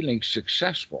of feeling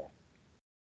successful.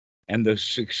 And the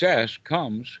success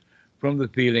comes from the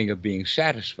feeling of being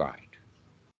satisfied.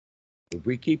 If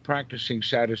we keep practicing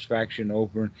satisfaction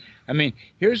over, I mean,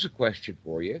 here's a question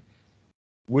for you.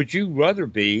 Would you rather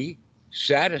be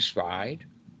satisfied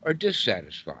or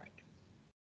dissatisfied?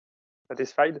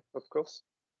 Satisfied, of course.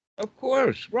 Of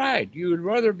course, right. You would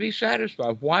rather be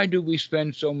satisfied. Why do we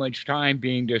spend so much time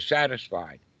being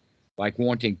dissatisfied? Like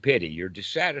wanting piti, you're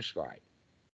dissatisfied.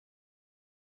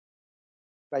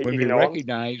 When we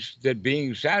recognize that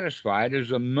being satisfied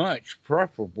is a much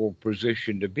preferable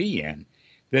position to be in,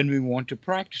 then we want to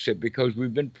practice it because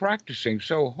we've been practicing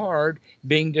so hard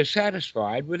being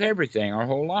dissatisfied with everything our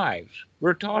whole lives.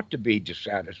 We're taught to be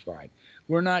dissatisfied.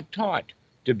 We're not taught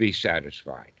to be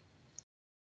satisfied.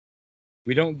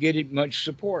 We don't get much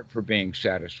support for being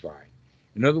satisfied.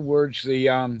 In other words,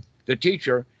 the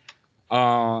teacher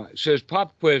says,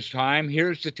 pop quiz time,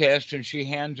 here's the test, and she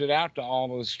hands it out to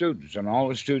all of the students, and all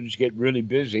the students get really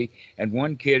busy, and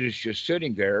one kid is just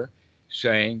sitting there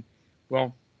saying,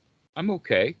 well, I'm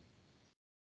okay.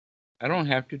 I don't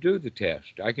have to do the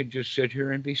test. I can just sit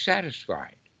here and be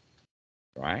satisfied,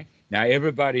 right? Now,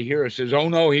 everybody here says, oh,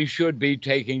 no, he should be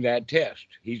taking that test.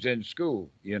 He's in school,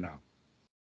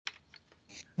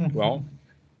 Well,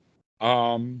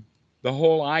 the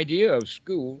whole idea of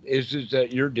school is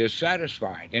that you're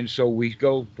dissatisfied. And so we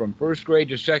go from first grade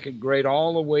to second grade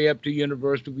all the way up to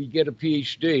university. We get a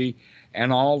PhD,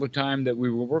 and all the time that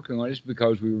we were working on it is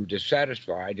because we were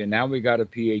dissatisfied. And now we got a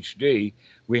PhD.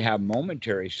 We have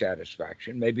momentary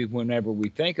satisfaction. Maybe whenever we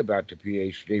think about the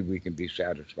PhD, we can be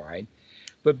satisfied.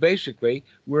 But basically,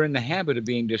 we're in the habit of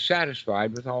being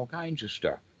dissatisfied with all kinds of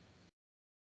stuff.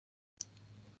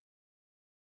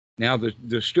 Now,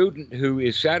 the student who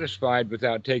is satisfied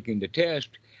without taking the test,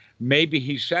 maybe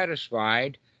he's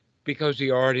satisfied because he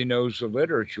already knows the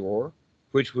literature,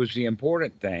 which was the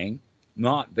important thing,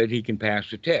 not that he can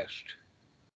pass the test.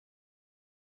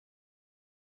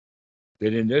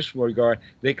 That in this regard,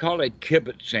 they call it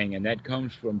kibitzing, and that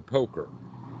comes from poker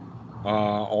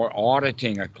or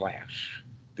auditing a class.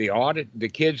 The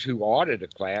kids who audit a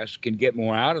class can get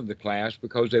more out of the class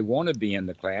because they want to be in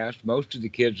the class. Most of the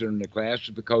kids are in the class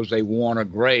because they want a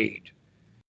grade.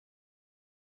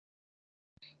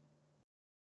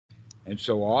 And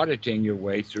so auditing your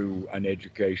way through an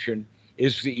education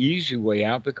is the easy way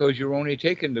out because you're only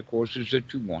taking the courses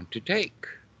that you want to take.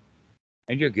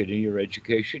 And you're getting your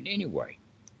education anyway.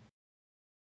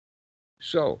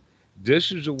 So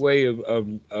this is a way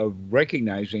of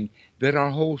recognizing that our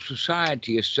whole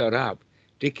society is set up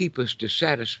to keep us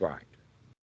dissatisfied.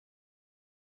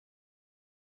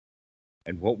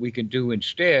 And what we can do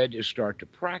instead is start to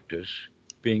practice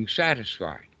being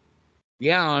satisfied.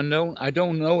 Yeah, I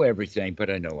don't know everything, but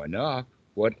I know enough.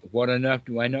 What enough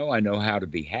do I know? I know how to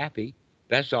be happy.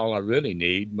 That's all I really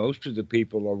need. Most of the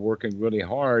people are working really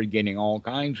hard, getting all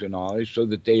kinds of knowledge so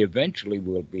that they eventually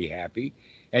will be happy.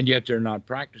 And yet they're not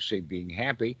practicing being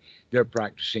happy. They're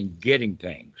practicing getting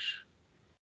things.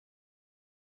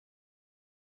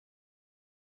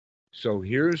 So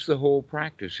here's the whole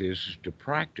practice is to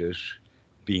practice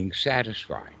being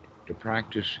satisfied, to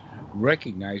practice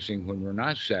recognizing when we're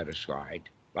not satisfied,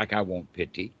 like I want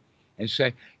pity, and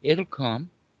say, it'll come.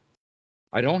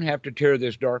 I don't have to tear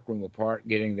this dark room apart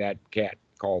getting that cat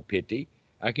called pity.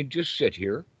 I can just sit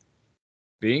here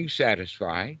being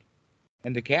satisfied,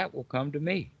 and the cat will come to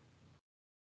me.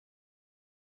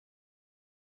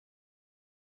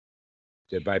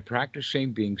 That by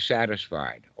practicing being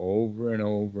satisfied over and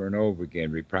over and over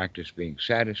again, we practice being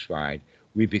satisfied,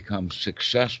 we become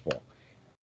successful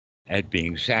at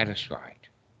being satisfied.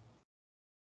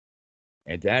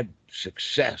 And that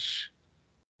success,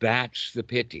 that's the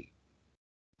pity,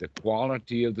 the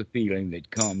quality of the feeling that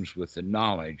comes with the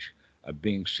knowledge of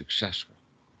being successful.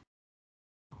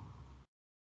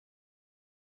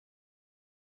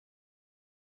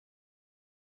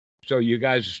 So you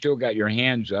guys have still got your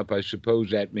hands up. I suppose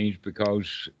that means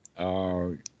because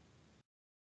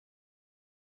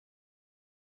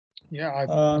Yeah,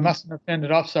 I must have turned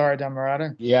it off. Sorry,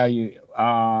 Dhammarato. yeah,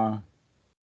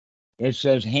 it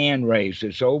says hand raised.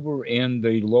 It's over in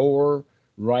the lower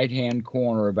right-hand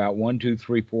corner, about 1, 2,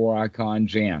 3, 4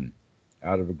 icons in,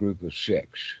 out of a group of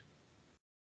 6.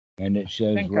 And it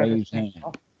says raise hand.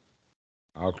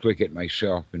 I'll click it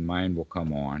myself and mine will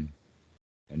come on.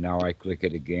 And now I click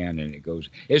it again and it goes.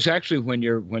 It's actually when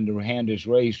the hand is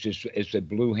raised, it's a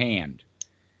blue hand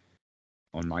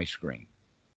on my screen.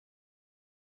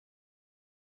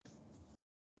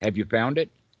 Have you found it?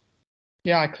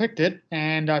 Yeah, I clicked it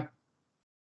and I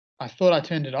thought I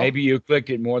turned it off. Maybe you clicked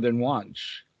it more than once.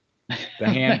 The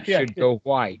hand should go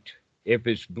white. If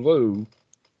it's blue,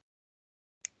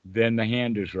 then the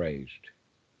hand is raised.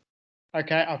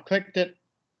 Okay, I've clicked it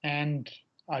and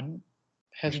I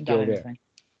hasn't Still done there. anything.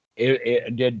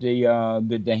 Did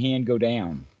the hand go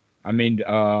down? I mean,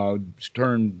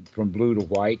 turn from blue to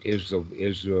white. Is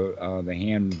the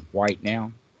hand white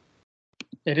now?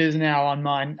 It is now on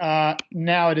mine.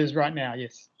 Now it is right now.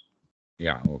 Yes.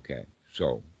 Yeah. Okay.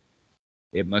 So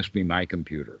it must be my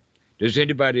computer. Does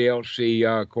anybody else see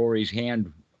Corey's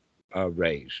hand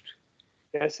raised?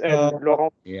 Yes, and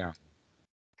Laurent. Yeah.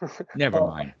 Never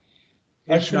mind.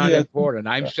 It's Actually, not important.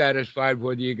 I'm satisfied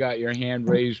whether you got your hand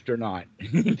raised or not.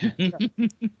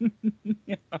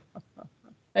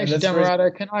 Actually,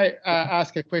 Dhammarato, can I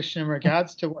ask a question in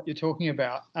regards to what you're talking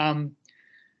about?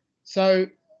 So,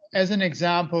 as an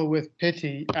example with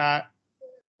pity,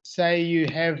 say you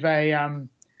have an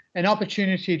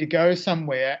opportunity to go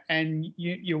somewhere and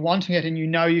you're wanting it and you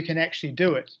know you can actually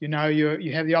do it. You know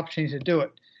you have the opportunity to do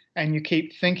it, and you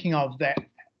keep thinking of that.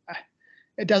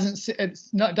 It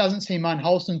doesn't seem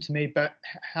unwholesome to me, but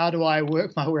how do I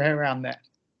work my way around that?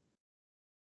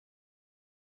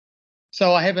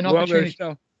 So I have an opportunity.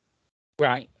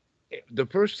 Right. The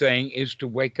first thing is to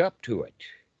wake up to it.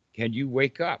 Can you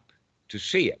wake up to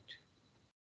see it?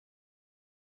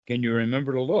 Can you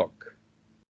remember to look?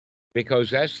 because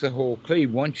that's the whole key.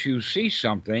 Once you see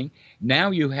something,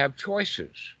 now you have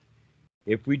choices.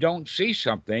 If we don't see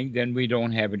something, then we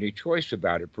don't have any choice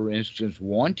about it. For instance,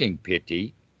 wanting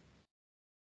piti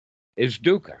is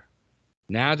dukkha.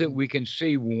 Now that we can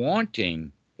see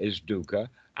wanting is dukkha,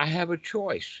 I have a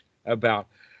choice about,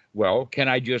 well, can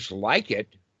I just like it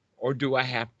or do I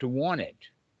have to want it?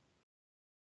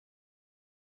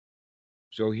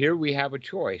 So here we have a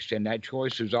choice, and that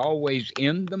choice is always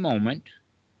in the moment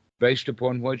based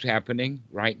upon what's happening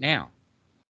right now.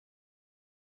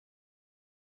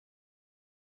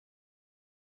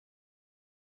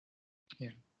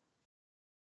 Yeah.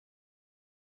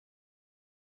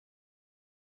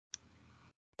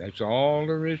 That's all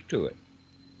there is to it.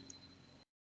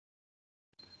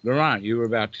 Laurent, you were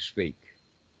about to speak.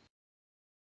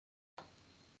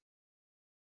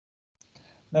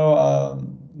 No,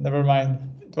 never mind.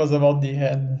 It was about the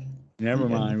head. Never The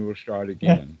head. mind, we'll start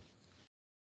again.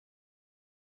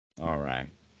 All right.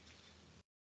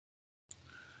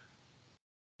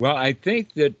 Well, I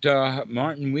think that,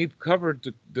 Martin, we've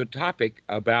covered the topic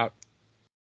about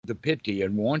the piti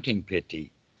and wanting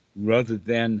piti rather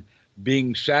than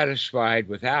being satisfied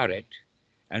without it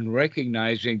and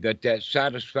recognizing that that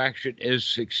satisfaction is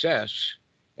success,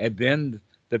 and then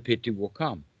the piti will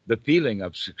come, the feeling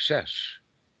of success.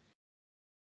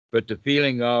 But the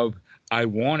feeling of I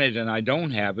want it and I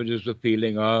don't have it is the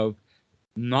feeling of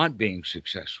not being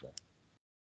successful.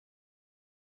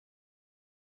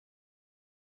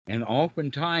 And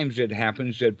oftentimes it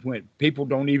happens that when people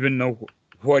don't even know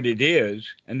what it is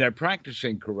and they're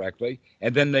practicing correctly,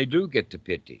 and then they do get the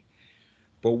piti.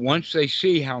 But once they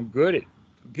see how good it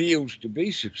feels to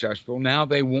be successful, now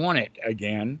they want it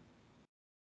again.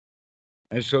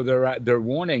 And so their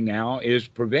wanting now is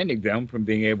preventing them from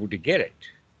being able to get it.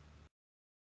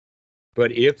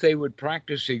 But if they would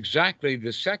practice exactly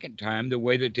the second time the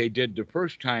way that they did the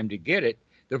first time to get it,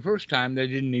 the first time they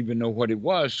didn't even know what it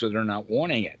was, so they're not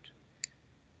wanting it.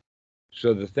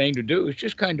 So the thing to do is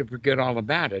just kind of forget all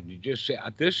about it. You just say,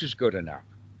 this is good enough.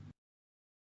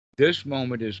 This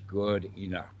moment is good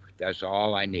enough. That's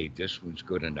all I need. This one's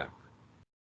good enough.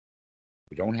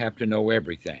 We don't have to know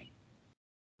everything,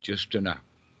 just enough.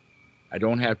 I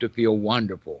don't have to feel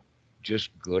wonderful, just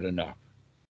good enough.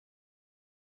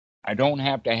 I don't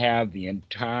have to have the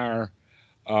entire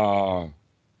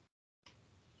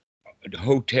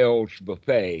hotel's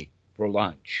buffet for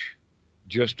lunch.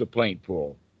 Just a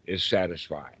plateful is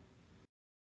satisfying.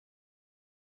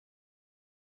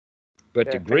 But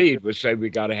Yeah, the thank greed you. would say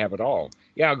we got to have it all.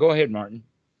 Yeah, go ahead, Martin.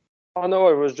 Oh no,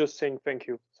 I was just saying thank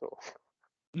you. So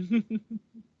You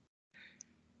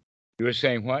were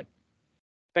saying what?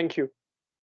 thank you.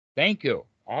 Thank you.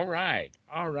 All right.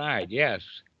 All right. Yes.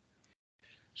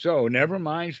 So never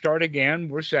mind. Start again.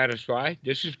 We're satisfied.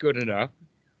 This is good enough.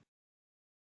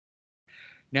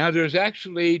 Now, there's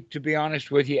actually, to be honest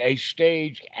with you, a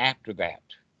stage after that.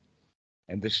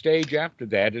 And the stage after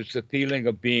that is the feeling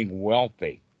of being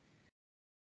wealthy.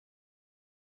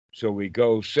 So we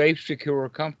go safe, secure,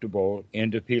 comfortable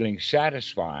into feeling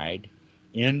satisfied,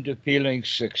 into feeling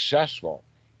successful.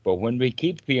 But when we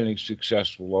keep feeling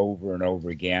successful over and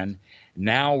over again,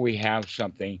 now we have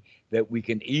something that we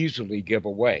can easily give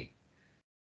away.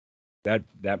 That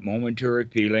momentary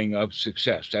feeling of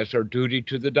success. That's our duty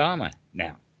to the Dhamma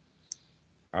now.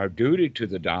 Our duty to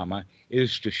the Dhamma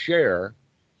is to share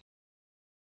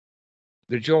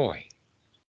the joy,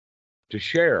 to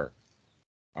share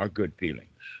our good feelings.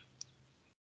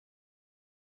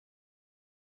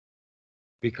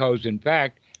 Because in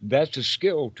fact, that's a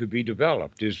skill to be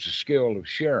developed, is the skill of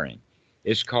sharing.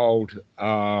 It's called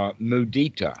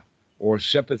mudita, or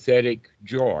sympathetic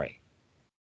joy,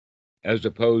 as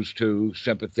opposed to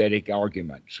sympathetic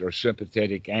arguments, or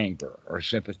sympathetic anger, or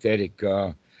sympathetic,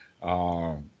 uh,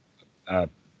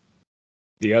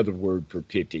 the other word for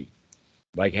pity,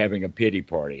 like having a pity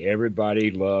party.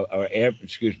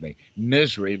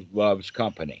 Misery loves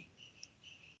company.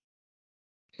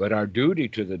 But our duty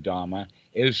to the Dhamma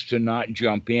is to not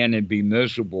jump in and be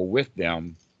miserable with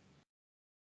them.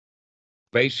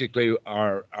 Basically,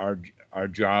 our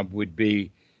job would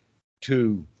be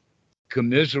to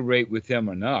commiserate with them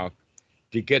enough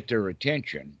to get their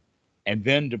attention and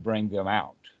then to bring them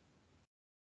out.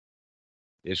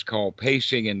 It's called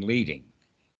pacing and leading.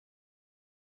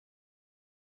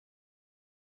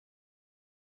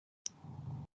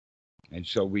 And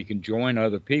so we can join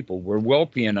other people. We're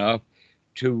wealthy enough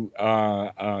to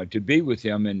be with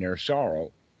them in their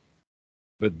sorrow,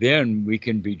 but then we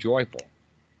can be joyful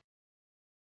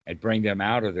and bring them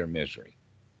out of their misery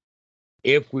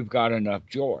if we've got enough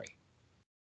joy.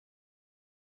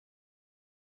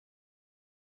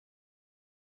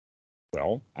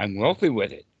 Well, I'm wealthy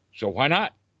with it, so why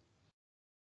not?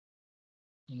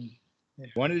 Mm, yeah.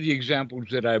 One of the examples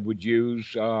that I would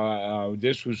use,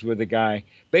 this was with a guy.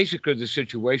 Basically, the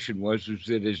situation was is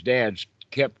that his dad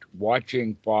kept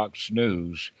watching Fox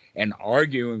News and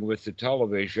arguing with the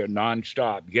television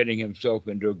nonstop, getting himself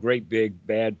into a great big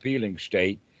bad feeling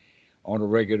state on a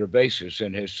regular basis.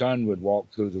 And his son would walk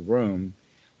through the room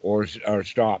or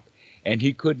stop, and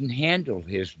he couldn't handle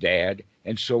his dad,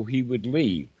 and so he would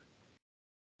leave.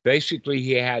 Basically,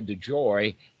 he had the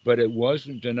joy, but it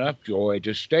wasn't enough joy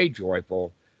to stay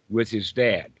joyful with his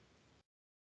dad.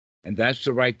 And that's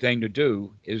the right thing to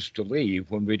do, is to leave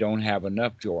when we don't have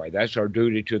enough joy. That's our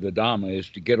duty to the Dhamma,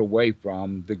 is to get away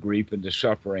from the grief and the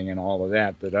suffering and all of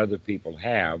that that other people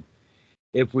have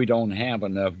if we don't have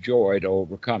enough joy to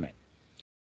overcome it.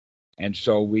 And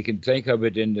so we can think of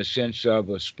it in the sense of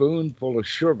a spoonful of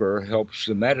sugar helps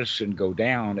the medicine go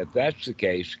down. If that's the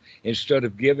case, instead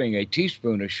of giving a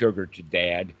teaspoon of sugar to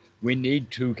dad, we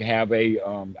need to have a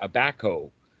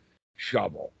backhoe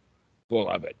shovel full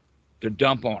of it to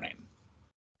dump on him.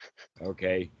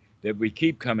 Okay? That we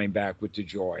keep coming back with the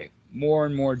joy. More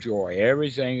and more joy.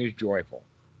 Everything is joyful.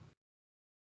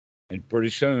 And pretty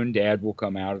soon, dad will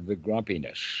come out of the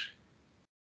grumpiness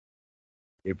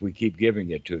if we keep giving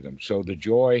it to them. So the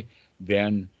joy,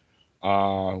 then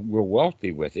we're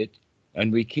wealthy with it,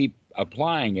 and we keep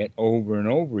applying it over and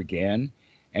over again,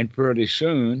 and pretty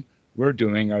soon we're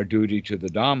doing our duty to the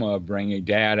Dhamma of bringing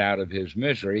dad out of his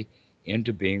misery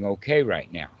into being okay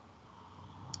right now.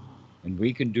 And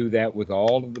we can do that with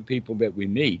all of the people that we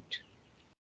meet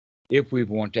if we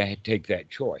want to take that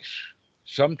choice.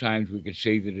 Sometimes we can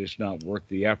see that it's not worth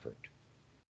the effort.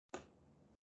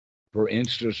 For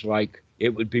instance, like it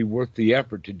would be worth the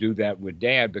effort to do that with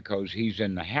dad because he's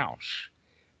in the house,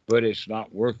 but it's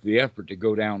not worth the effort to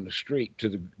go down the street to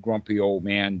the grumpy old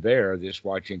man there that's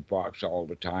watching Fox all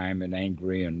the time and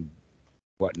angry and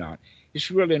whatnot.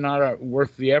 It's really not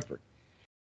worth the effort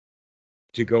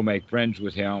to go make friends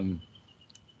with him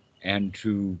and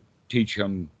to teach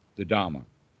him the Dhamma.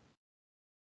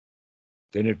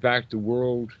 Then, in fact, the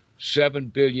world, 7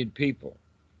 billion people,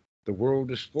 the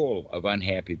world is full of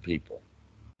unhappy people.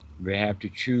 We have to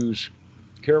choose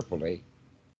carefully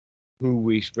who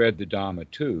we spread the Dhamma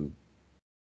to,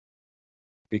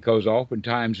 because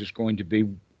oftentimes it's going to be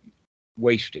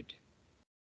wasted.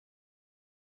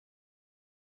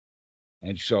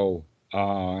 And so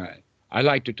I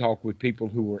like to talk with people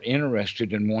who are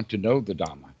interested and want to know the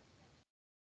Dhamma,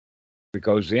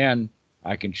 because then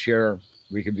I can share,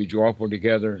 we can be joyful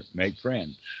together, make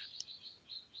friends.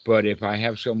 But if I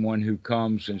have someone who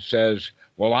comes and says,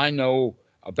 well, I know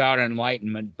about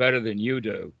enlightenment better than you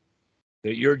do,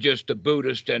 that you're just a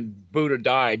Buddhist and Buddha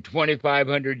died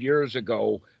 2,500 years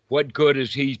ago, what good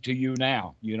is he to you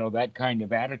now? You know, that kind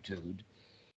of attitude.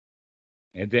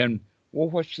 And then, well,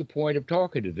 what's the point of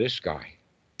talking to this guy?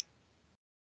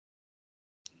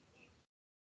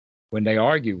 When they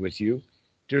argue with you,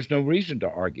 there's no reason to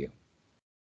argue.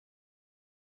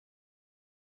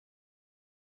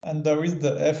 And there is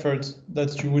the effort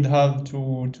that you would have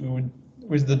to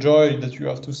with the joy that you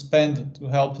have to spend to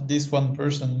help this one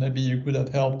person. Maybe you could have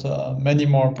helped many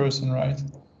more person, right?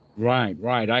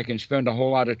 Right. I can spend a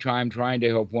whole lot of time trying to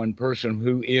help one person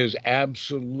who is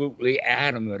absolutely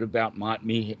adamant about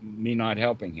me not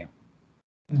helping him.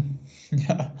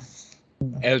 Yeah.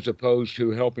 As opposed to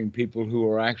helping people who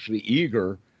are actually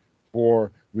eager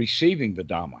for receiving the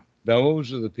Dhamma.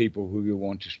 Those are the people who you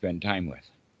want to spend time with.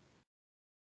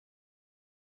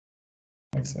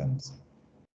 Makes sense.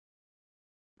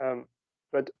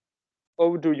 But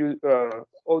how do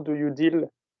you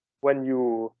deal when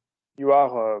you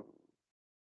are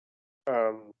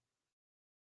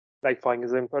like, for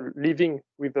example, living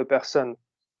with a person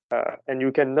and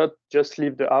you cannot just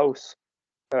leave the house,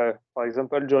 for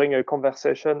example, during a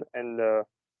conversation, and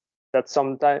that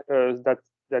sometimes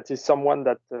that is someone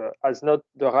that has not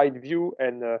the right view,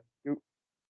 and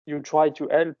you try to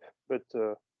help, but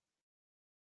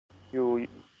you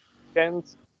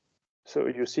can't. So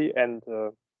you see, and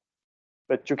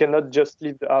but you cannot just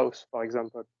leave the house, for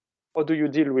example. How do you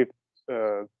deal with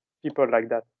people like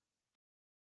that?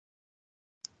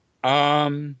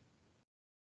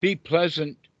 Be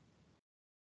pleasant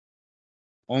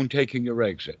on taking your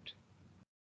exit.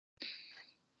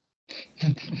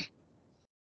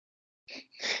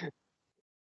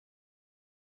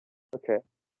 Okay.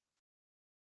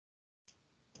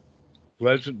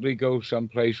 Pleasantly go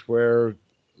someplace where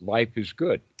life is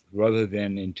good, rather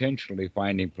than intentionally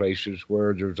finding places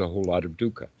where there's a whole lot of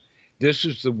dukkha. This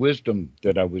is the wisdom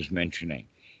that I was mentioning.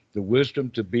 The wisdom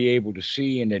to be able to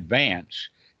see in advance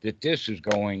that this is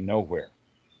going nowhere.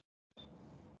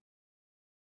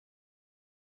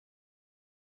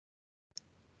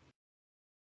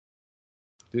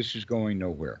 This is going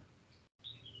nowhere.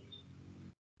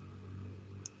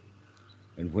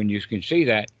 And when you can see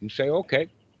that, you say, okay,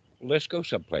 let's go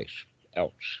someplace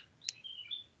else.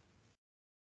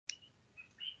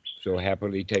 So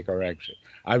happily take our exit.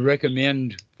 I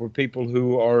recommend for people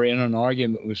who are in an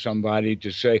argument with somebody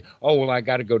to say, oh, well, I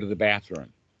got to go to the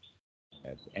bathroom.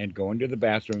 And going to the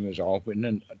bathroom is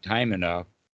often time enough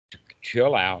to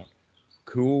chill out,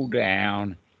 cool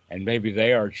down, and maybe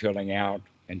they are chilling out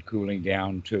and cooling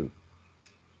down too.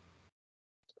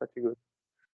 Pretty good.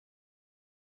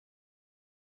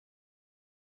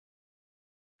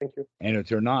 Thank you. And if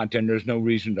they're not, then there's no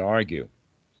reason to argue.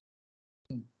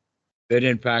 That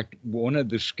in fact, one of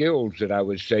the skills that I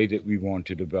would say that we want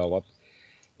to develop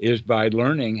is by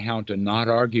learning how to not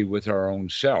argue with our own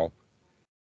self,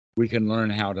 we can learn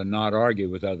how to not argue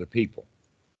with other people.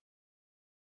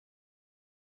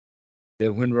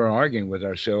 That when we're arguing with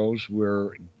ourselves,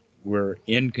 we're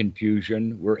in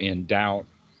confusion, we're in doubt,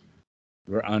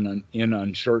 we're in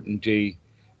uncertainty.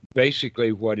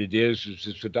 Basically, what it is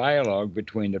it's a dialogue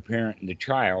between the parent and the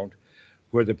child,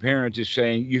 where the parent is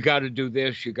saying, you got to do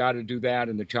this, you got to do that,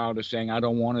 and the child is saying, I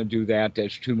don't want to do that,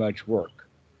 that's too much work.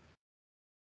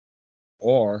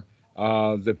 Or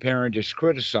the parent is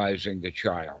criticizing the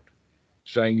child,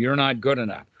 saying, you're not good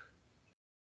enough.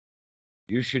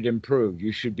 You should improve,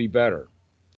 you should be better.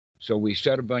 So we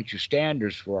set a bunch of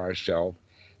standards for ourselves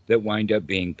that wind up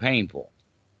being painful.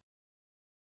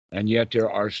 And yet there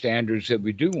are standards that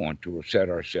we do want to set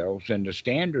ourselves, and the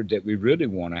standard that we really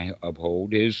want to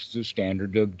uphold is the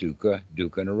standard of dukkha,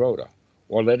 dukkha nirodha.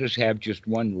 Or let us have just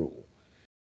one rule.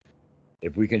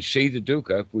 If we can see the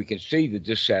dukkha, if we can see the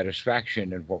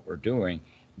dissatisfaction in what we're doing,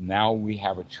 now we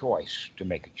have a choice to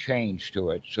make a change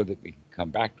to it so that we can come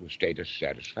back to a state of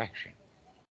satisfaction.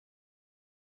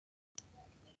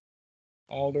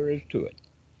 All there is to it.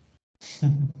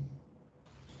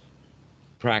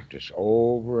 Practice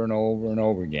over and over and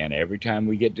over again. Every time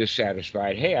we get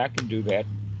dissatisfied, hey, I can do that.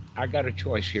 I got a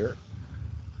choice here.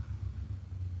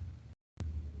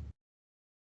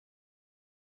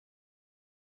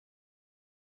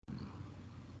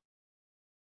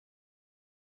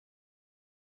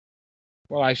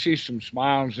 Well, I see some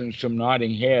smiles and some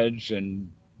nodding heads, and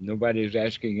nobody is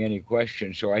asking any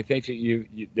questions. So I think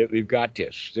that that we've got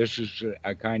this. This is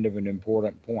a kind of an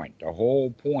important point. The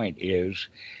whole point is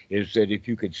that if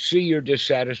you could see your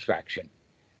dissatisfaction,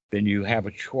 then you have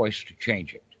a choice to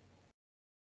change it.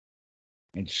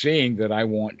 And seeing that I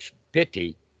want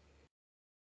piti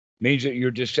means that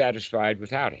you're dissatisfied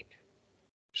without it.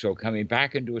 So coming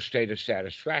back into a state of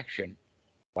satisfaction,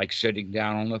 like sitting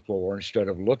down on the floor, instead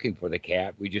of looking for the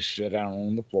cat, we just sit down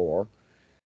on the floor.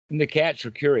 And the cats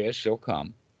are curious, they'll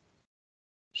come,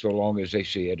 so long as they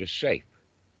see it as safe.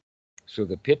 So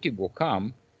the piti will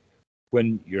come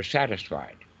when you're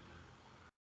satisfied.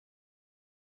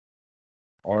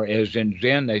 Or as in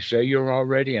Zen, they say, you're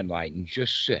already enlightened,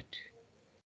 just sit.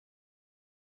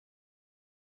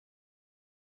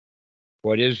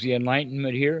 What is the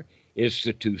enlightenment here? It's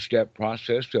the two-step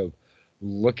process of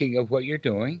looking at what you're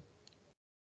doing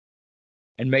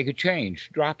and make a change,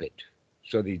 drop it.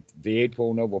 So the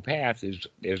Eightfold Noble Path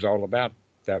is all about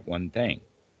that one thing.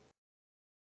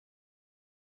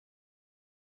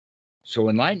 So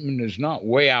enlightenment is not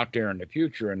way out there in the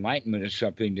future. Enlightenment is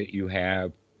something that you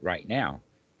have right now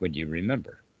when you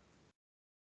remember.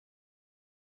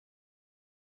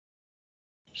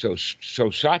 So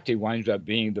sati winds up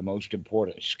being the most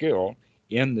important skill,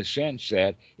 in the sense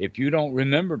that if you don't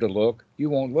remember to look, you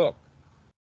won't look.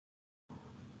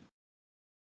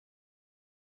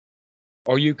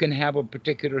 Or you can have a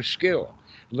particular skill.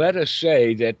 Let us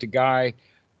say that the guy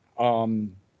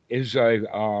is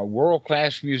a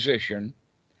world-class musician,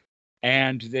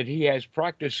 and that he has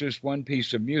practiced this one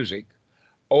piece of music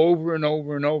over and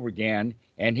over and over again,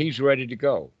 and he's ready to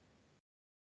go.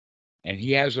 And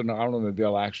he has an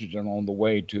automobile accident on the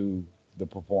way to the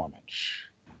performance.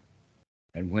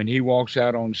 And when he walks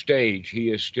out on stage, he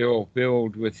is still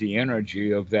filled with the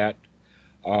energy of that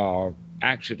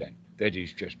accident that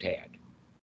he's just had.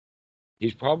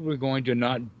 He's probably going to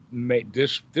not make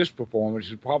this performance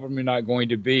is probably not going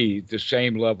to be the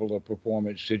same level of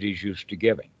performance that he's used to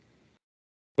giving.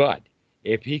 But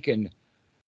if he can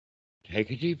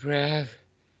take a deep breath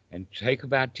and take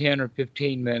about 10 or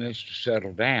 15 minutes to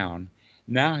settle down,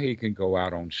 now he can go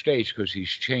out on stage because he's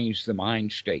changed the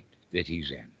mind state that he's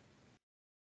in.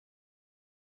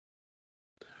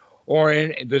 Or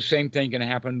the same thing can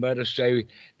happen, let us say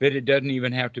that it doesn't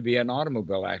even have to be an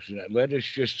automobile accident. Let us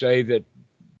just say that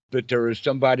there is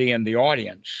somebody in the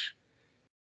audience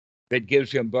that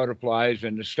gives him butterflies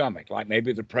in the stomach, like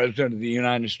maybe the President of the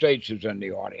United States is in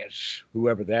the audience,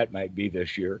 whoever that might be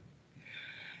this year.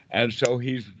 And so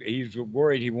he's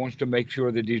worried. He wants to make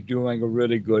sure that he's doing a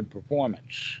really good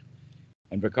performance.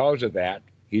 And because of that,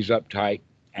 he's uptight,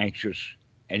 anxious,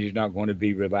 and he's not going to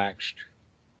be relaxed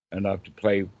enough to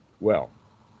play well.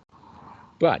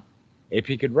 But if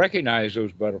he could recognize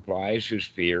those butterflies, his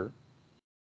fear,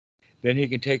 then he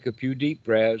can take a few deep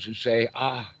breaths and say,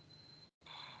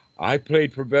 I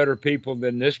played for better people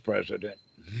than this president.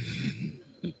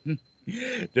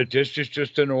 That this is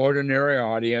just an ordinary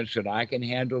audience and I can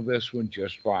handle this one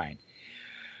just fine.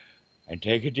 And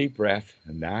take a deep breath,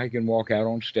 and now I can walk out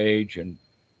on stage and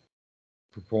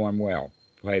perform well,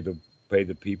 play the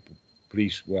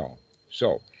piece well.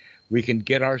 So we can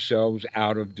get ourselves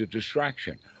out of the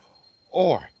distraction.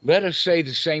 Or let us say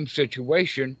the same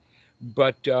situation,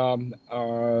 but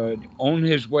on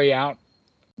his way out,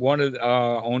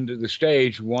 onto the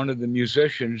stage, one of the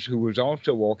musicians who was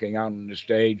also walking out on the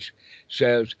stage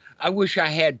says, I wish I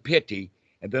had pity.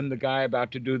 And then the guy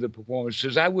about to do the performance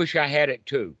says, I wish I had it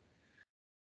too.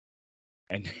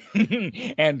 And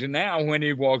and now when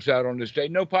he walks out on the stage,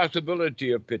 no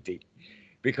possibility of pity,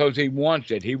 because he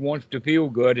wants it. He wants to feel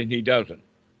good and he doesn't.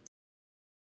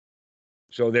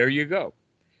 So there you go.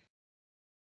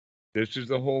 This is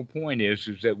the whole point is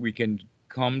that we can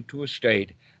come to a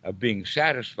state of being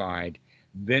satisfied,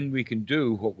 then we can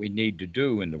do what we need to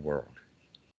do in the world.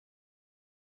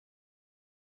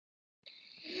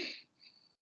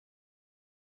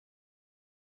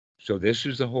 So this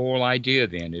is the whole idea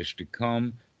then, is to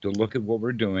come to look at what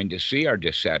we're doing, to see our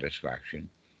dissatisfaction,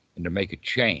 and to make a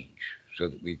change so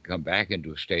that we come back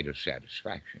into a state of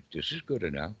satisfaction. This is good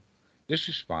enough. This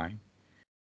is fine.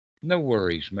 No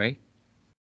worries, mate.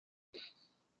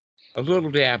 A little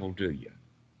dab will do you.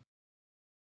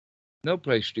 No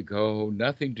place to go,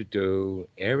 nothing to do,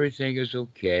 everything is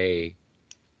okay,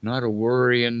 not a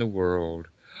worry in the world.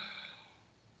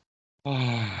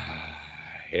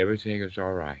 Everything is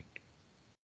all right.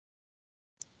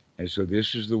 And so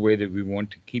this is the way that we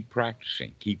want to keep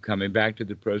practicing, keep coming back to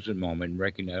the present moment and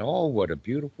recognize, oh, what a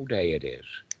beautiful day it is.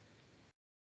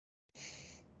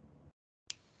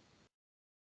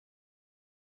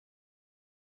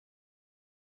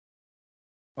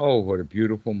 Oh, what a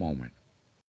beautiful moment.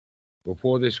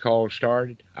 Before this call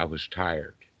started, I was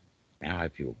tired. Now I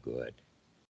feel good.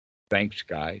 Thanks,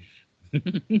 guys.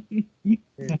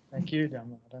 Thank you,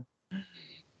 Dhammapada.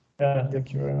 Yeah,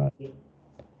 thank you very much.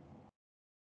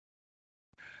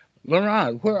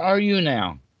 Laurent, where are you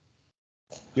now?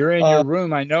 You're in your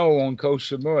room, I know, on Koh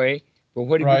Samui, but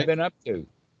what have you been up to?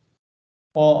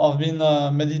 Well, I've been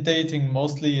meditating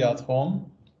mostly at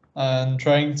home and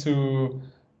trying to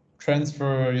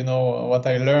transfer, what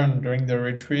I learned during the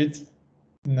retreat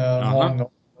in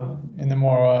a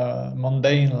more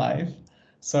mundane life.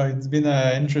 So it's been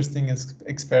an interesting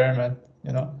experiment,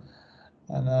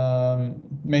 and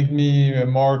make me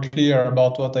more clear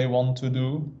about what I want to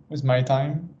do with my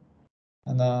time.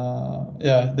 And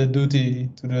the duty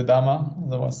to the Dhamma,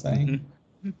 as I was saying.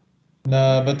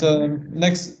 But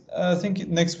I think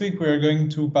next week we are going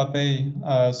to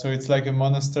Papay. So it's like a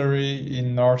monastery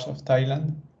in north of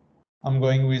Thailand. I'm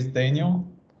going with Daniel.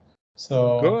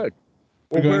 So good.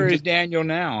 Well, where is Daniel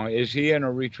now? Is he in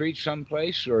a retreat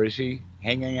someplace, or is he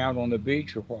hanging out on the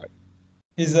beach, or what?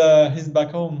 He's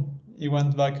back home. He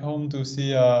went back home to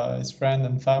see his friend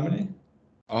and family.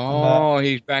 Oh, and,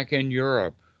 he's back in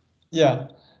Europe. Yeah.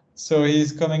 So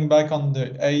he's coming back on the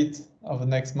 8th of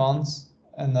next month.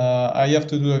 And I have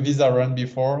to do a visa run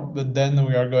before, but then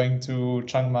we are going to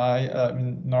Chiang Mai,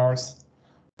 north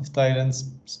of Thailand,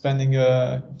 spending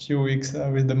a few weeks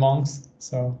with the monks.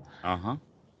 So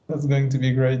that's going to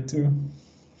be great too.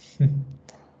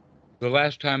 The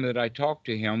last time that I talked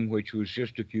to him, which was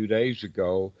just a few days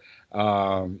ago,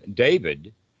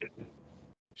 David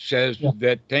says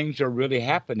that things are really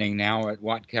happening now at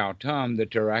Wat Khao Thom,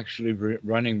 that they're actually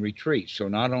running retreats. So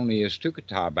not only is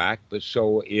Thukata back, but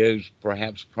so is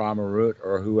perhaps Pramarut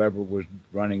or whoever was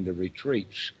running the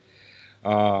retreats.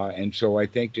 And so I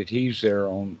think that he's there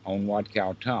on Wat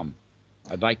Khao Thom.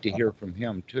 I'd like to hear from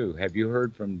him too. Have you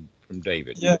heard from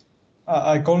David? Yeah,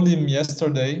 I called him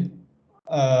yesterday.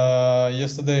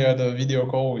 Yesterday I had a video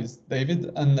call with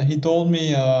David, and he told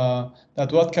me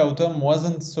that Wat Khao Thom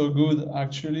wasn't so good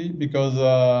actually, because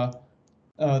the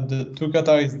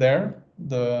Thukata is there,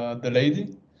 the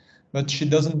lady, but she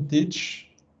doesn't teach,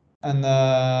 and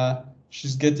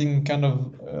she's getting kind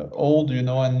of old,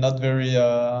 and not very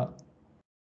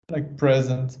like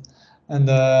present. And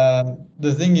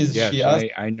the thing is, she asked.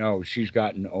 I know she's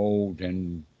gotten old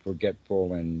and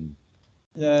forgetful and.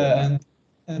 Yeah,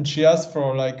 and she asked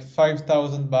for like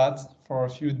 5,000 baht for a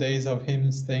few days of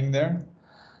him staying there.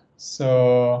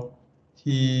 So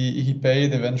he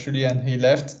paid eventually, and he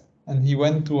left, and he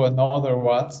went to another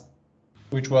wat,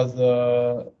 which was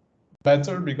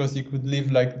better because he could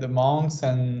live like the monks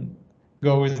and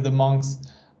go with the monks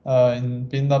in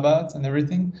Pindabat and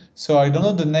everything. So I don't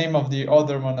know the name of the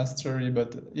other monastery,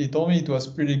 but he told me it was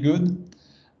pretty good.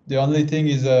 The only thing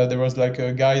is there was like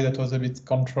a guy that was a bit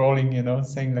controlling, you know,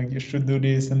 saying like you should do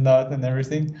this and that and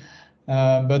everything.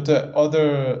 But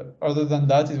other than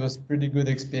that, it was pretty good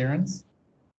experience.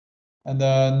 And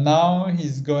now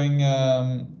he's going.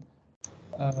 I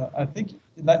think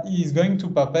that he's going to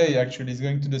Papay. Actually, he's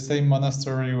going to the same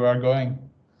monastery we are going.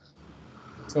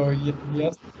 So he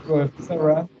has to do a visa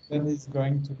run, then he's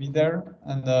going to be there,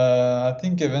 and I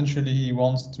think eventually he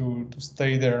wants to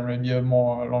stay there, maybe a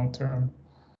more long term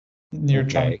near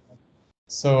Chiang. Okay.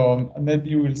 So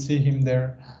maybe we'll see him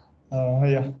there.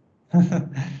 Yeah.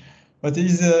 But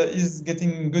he's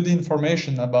getting good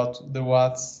information about the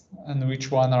watts and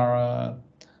which one are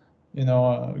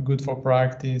good for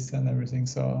practice and everything.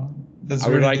 So that's I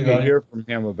would really like to valuable. hear from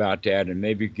him about that and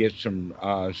maybe get some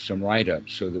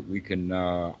write-ups so that we can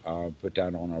put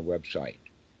that on our website.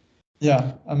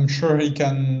 Yeah, I'm sure he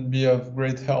can be of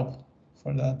great help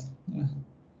for that. Yeah.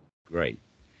 Great.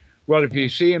 Well, if you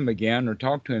see him again or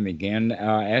talk to him again,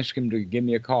 ask him to give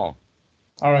me a call.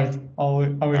 All right, I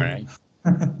will. All right.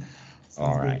 Sounds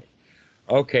All good. right.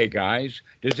 Okay, guys.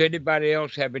 Does anybody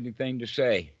else have anything to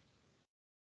say?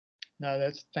 No,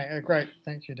 that's great.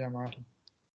 Thank you, Dhammarato.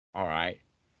 All right.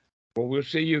 Well, we'll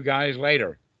see you guys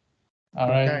later. All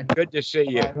right. Okay. Good to see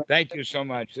you. Bye. Thank you so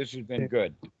much. This has been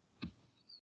good.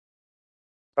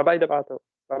 Bye bye, Dhammarato.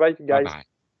 Bye bye, guys. Bye-bye.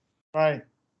 Bye.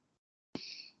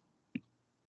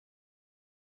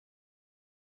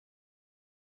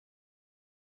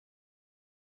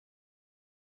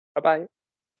 Bye bye.